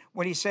listen,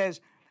 when he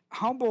says,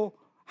 humble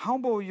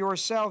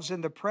yourselves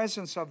in the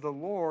presence of the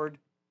Lord,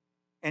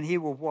 and he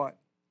will what?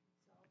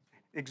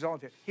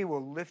 Exalt you. He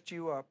will lift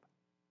you up.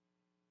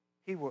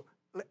 He will,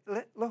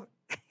 look, look,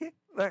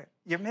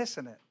 you're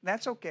missing it.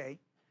 That's okay.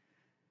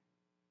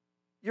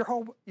 Your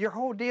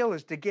whole deal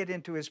is to get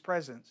into his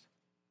presence.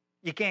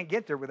 You can't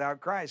get there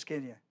without Christ,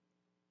 can you?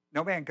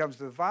 No man comes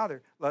to the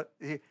Father.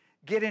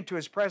 Get into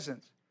his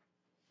presence.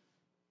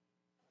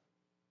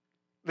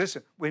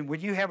 Listen, when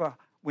you have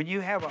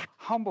a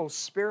humble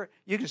spirit,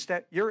 you can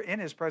step. You're in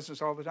his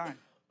presence all the time.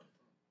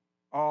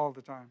 All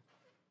the time.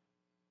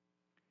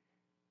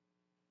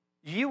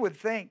 You would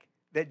think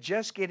that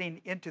just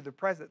getting into the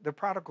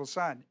prodigal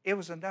son, it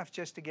was enough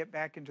just to get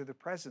back into the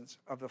presence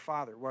of the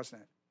Father,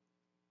 wasn't it?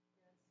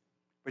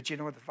 But you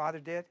know what the Father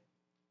did?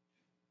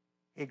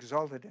 He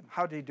exalted him.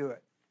 How did he do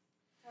it?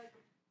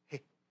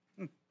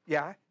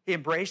 He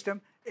embraced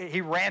him.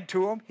 He ran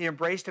to him. He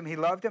embraced him. He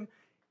loved him.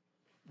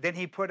 Then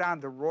he put on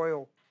the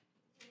royal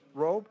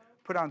robe,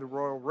 put on the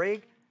royal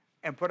rig,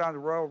 and put on the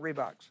royal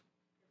Reeboks.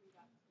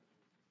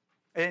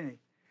 And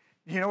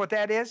you know what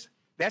that is?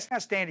 That's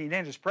not standing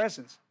in his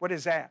presence. What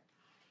is that?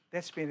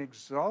 That's being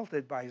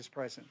exalted by his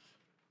presence.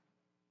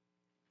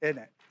 Isn't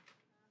it?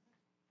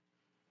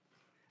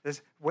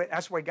 That's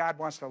the way God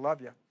wants to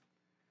love you.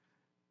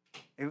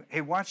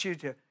 He wants you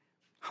to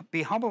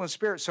be humble in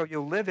spirit so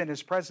you'll live in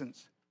his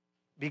presence.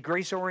 Be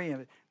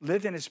grace-oriented.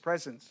 Live in his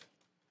presence.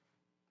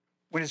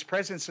 When his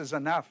presence is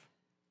enough.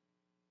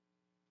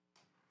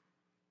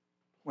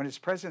 When his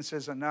presence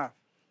is enough.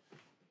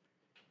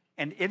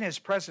 And in his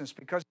presence,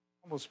 because of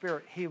the humble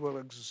spirit, he will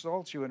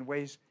exalt you in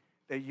ways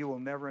that you will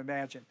never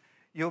imagine.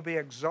 You'll be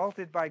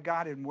exalted by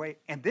God in ways.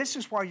 And this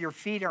is why your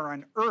feet are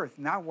on earth,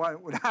 not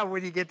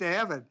when you get to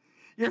heaven.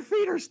 Your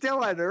feet are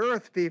still on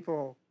earth,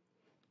 people.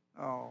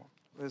 Oh,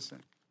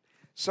 listen.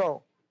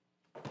 So,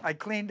 I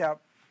cleaned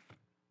up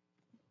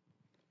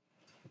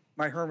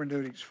my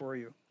hermeneutics for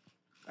you.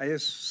 I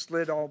just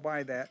slid all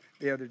by that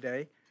the other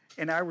day,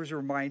 and I was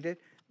reminded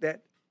that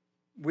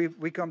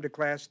we come to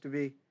class to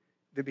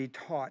be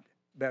taught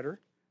better,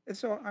 and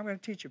so I'm going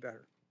to teach you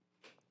better.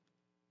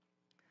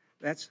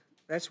 That's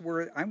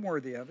where I'm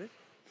worthy of it,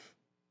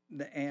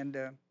 and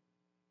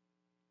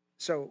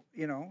so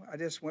I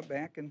just went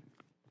back and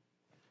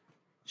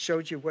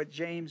showed you what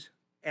James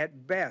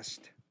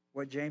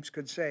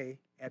could say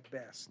at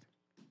best,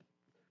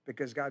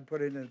 because God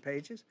put it in the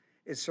pages.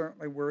 It's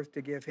certainly worth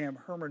to give him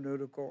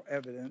hermeneutical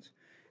evidence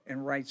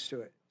and rights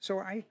to it. So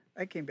I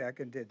came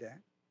back and did that.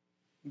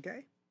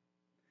 Okay?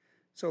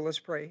 So let's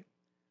pray.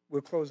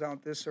 We'll close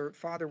out this.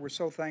 Father, we're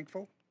so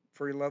thankful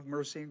for your love,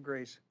 mercy, and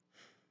grace.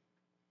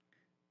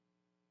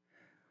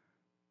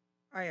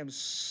 I am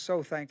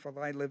so thankful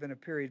that I live in a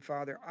period,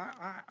 Father.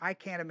 I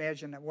can't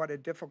imagine what a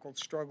difficult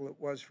struggle it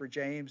was for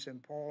James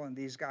and Paul and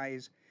these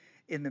guys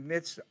in the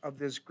midst of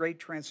this great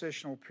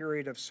transitional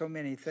period of so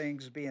many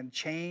things being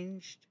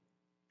changed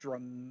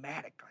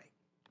dramatically.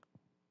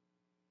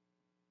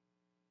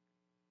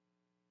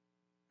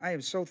 I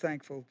am so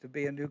thankful to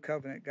be a new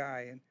covenant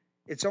guy, and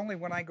it's only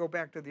when I go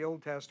back to the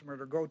Old Testament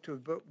or go to a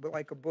book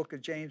like a book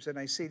of James and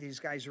I see these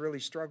guys really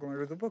struggling,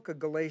 or the book of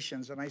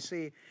Galatians and I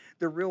see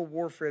the real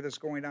warfare that's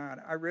going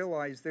on, I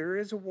realize there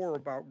is a war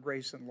about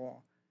grace and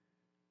law.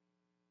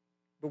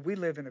 But we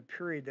live in a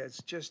period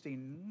that's just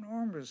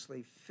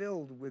enormously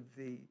filled with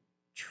the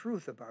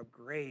truth about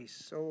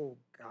grace. Oh,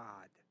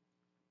 God.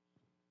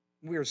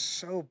 We are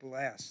so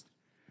blessed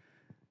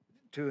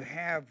to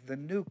have the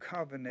new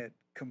covenant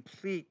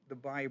complete the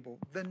Bible.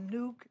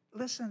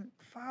 Listen,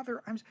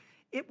 Father,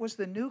 it was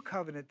the new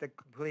covenant that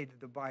completed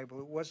the Bible.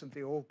 It wasn't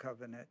the old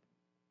covenant.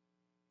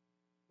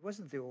 It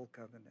wasn't the old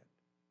covenant.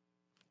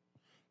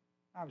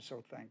 I'm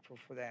so thankful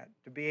for that,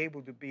 to be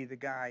able to be the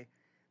guy,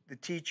 the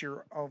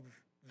teacher of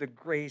the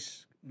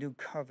Grace New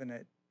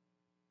Covenant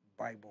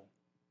Bible.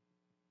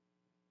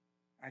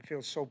 I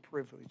feel so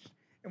privileged.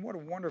 And what a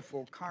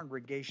wonderful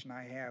congregation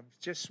I have.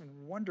 Just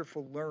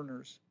wonderful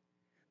learners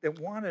that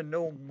want to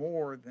know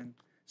more than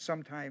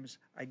sometimes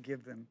I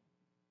give them.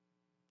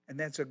 And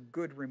that's a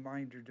good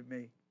reminder to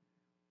me.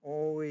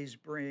 Always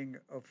bring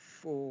a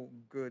full,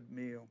 good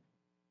meal.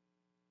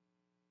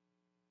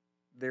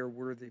 They're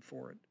worthy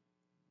for it.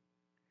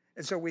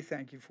 And so we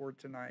thank you for it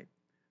tonight.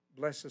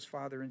 Bless us,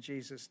 Father, in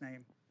Jesus'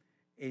 name.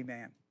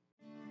 Amen.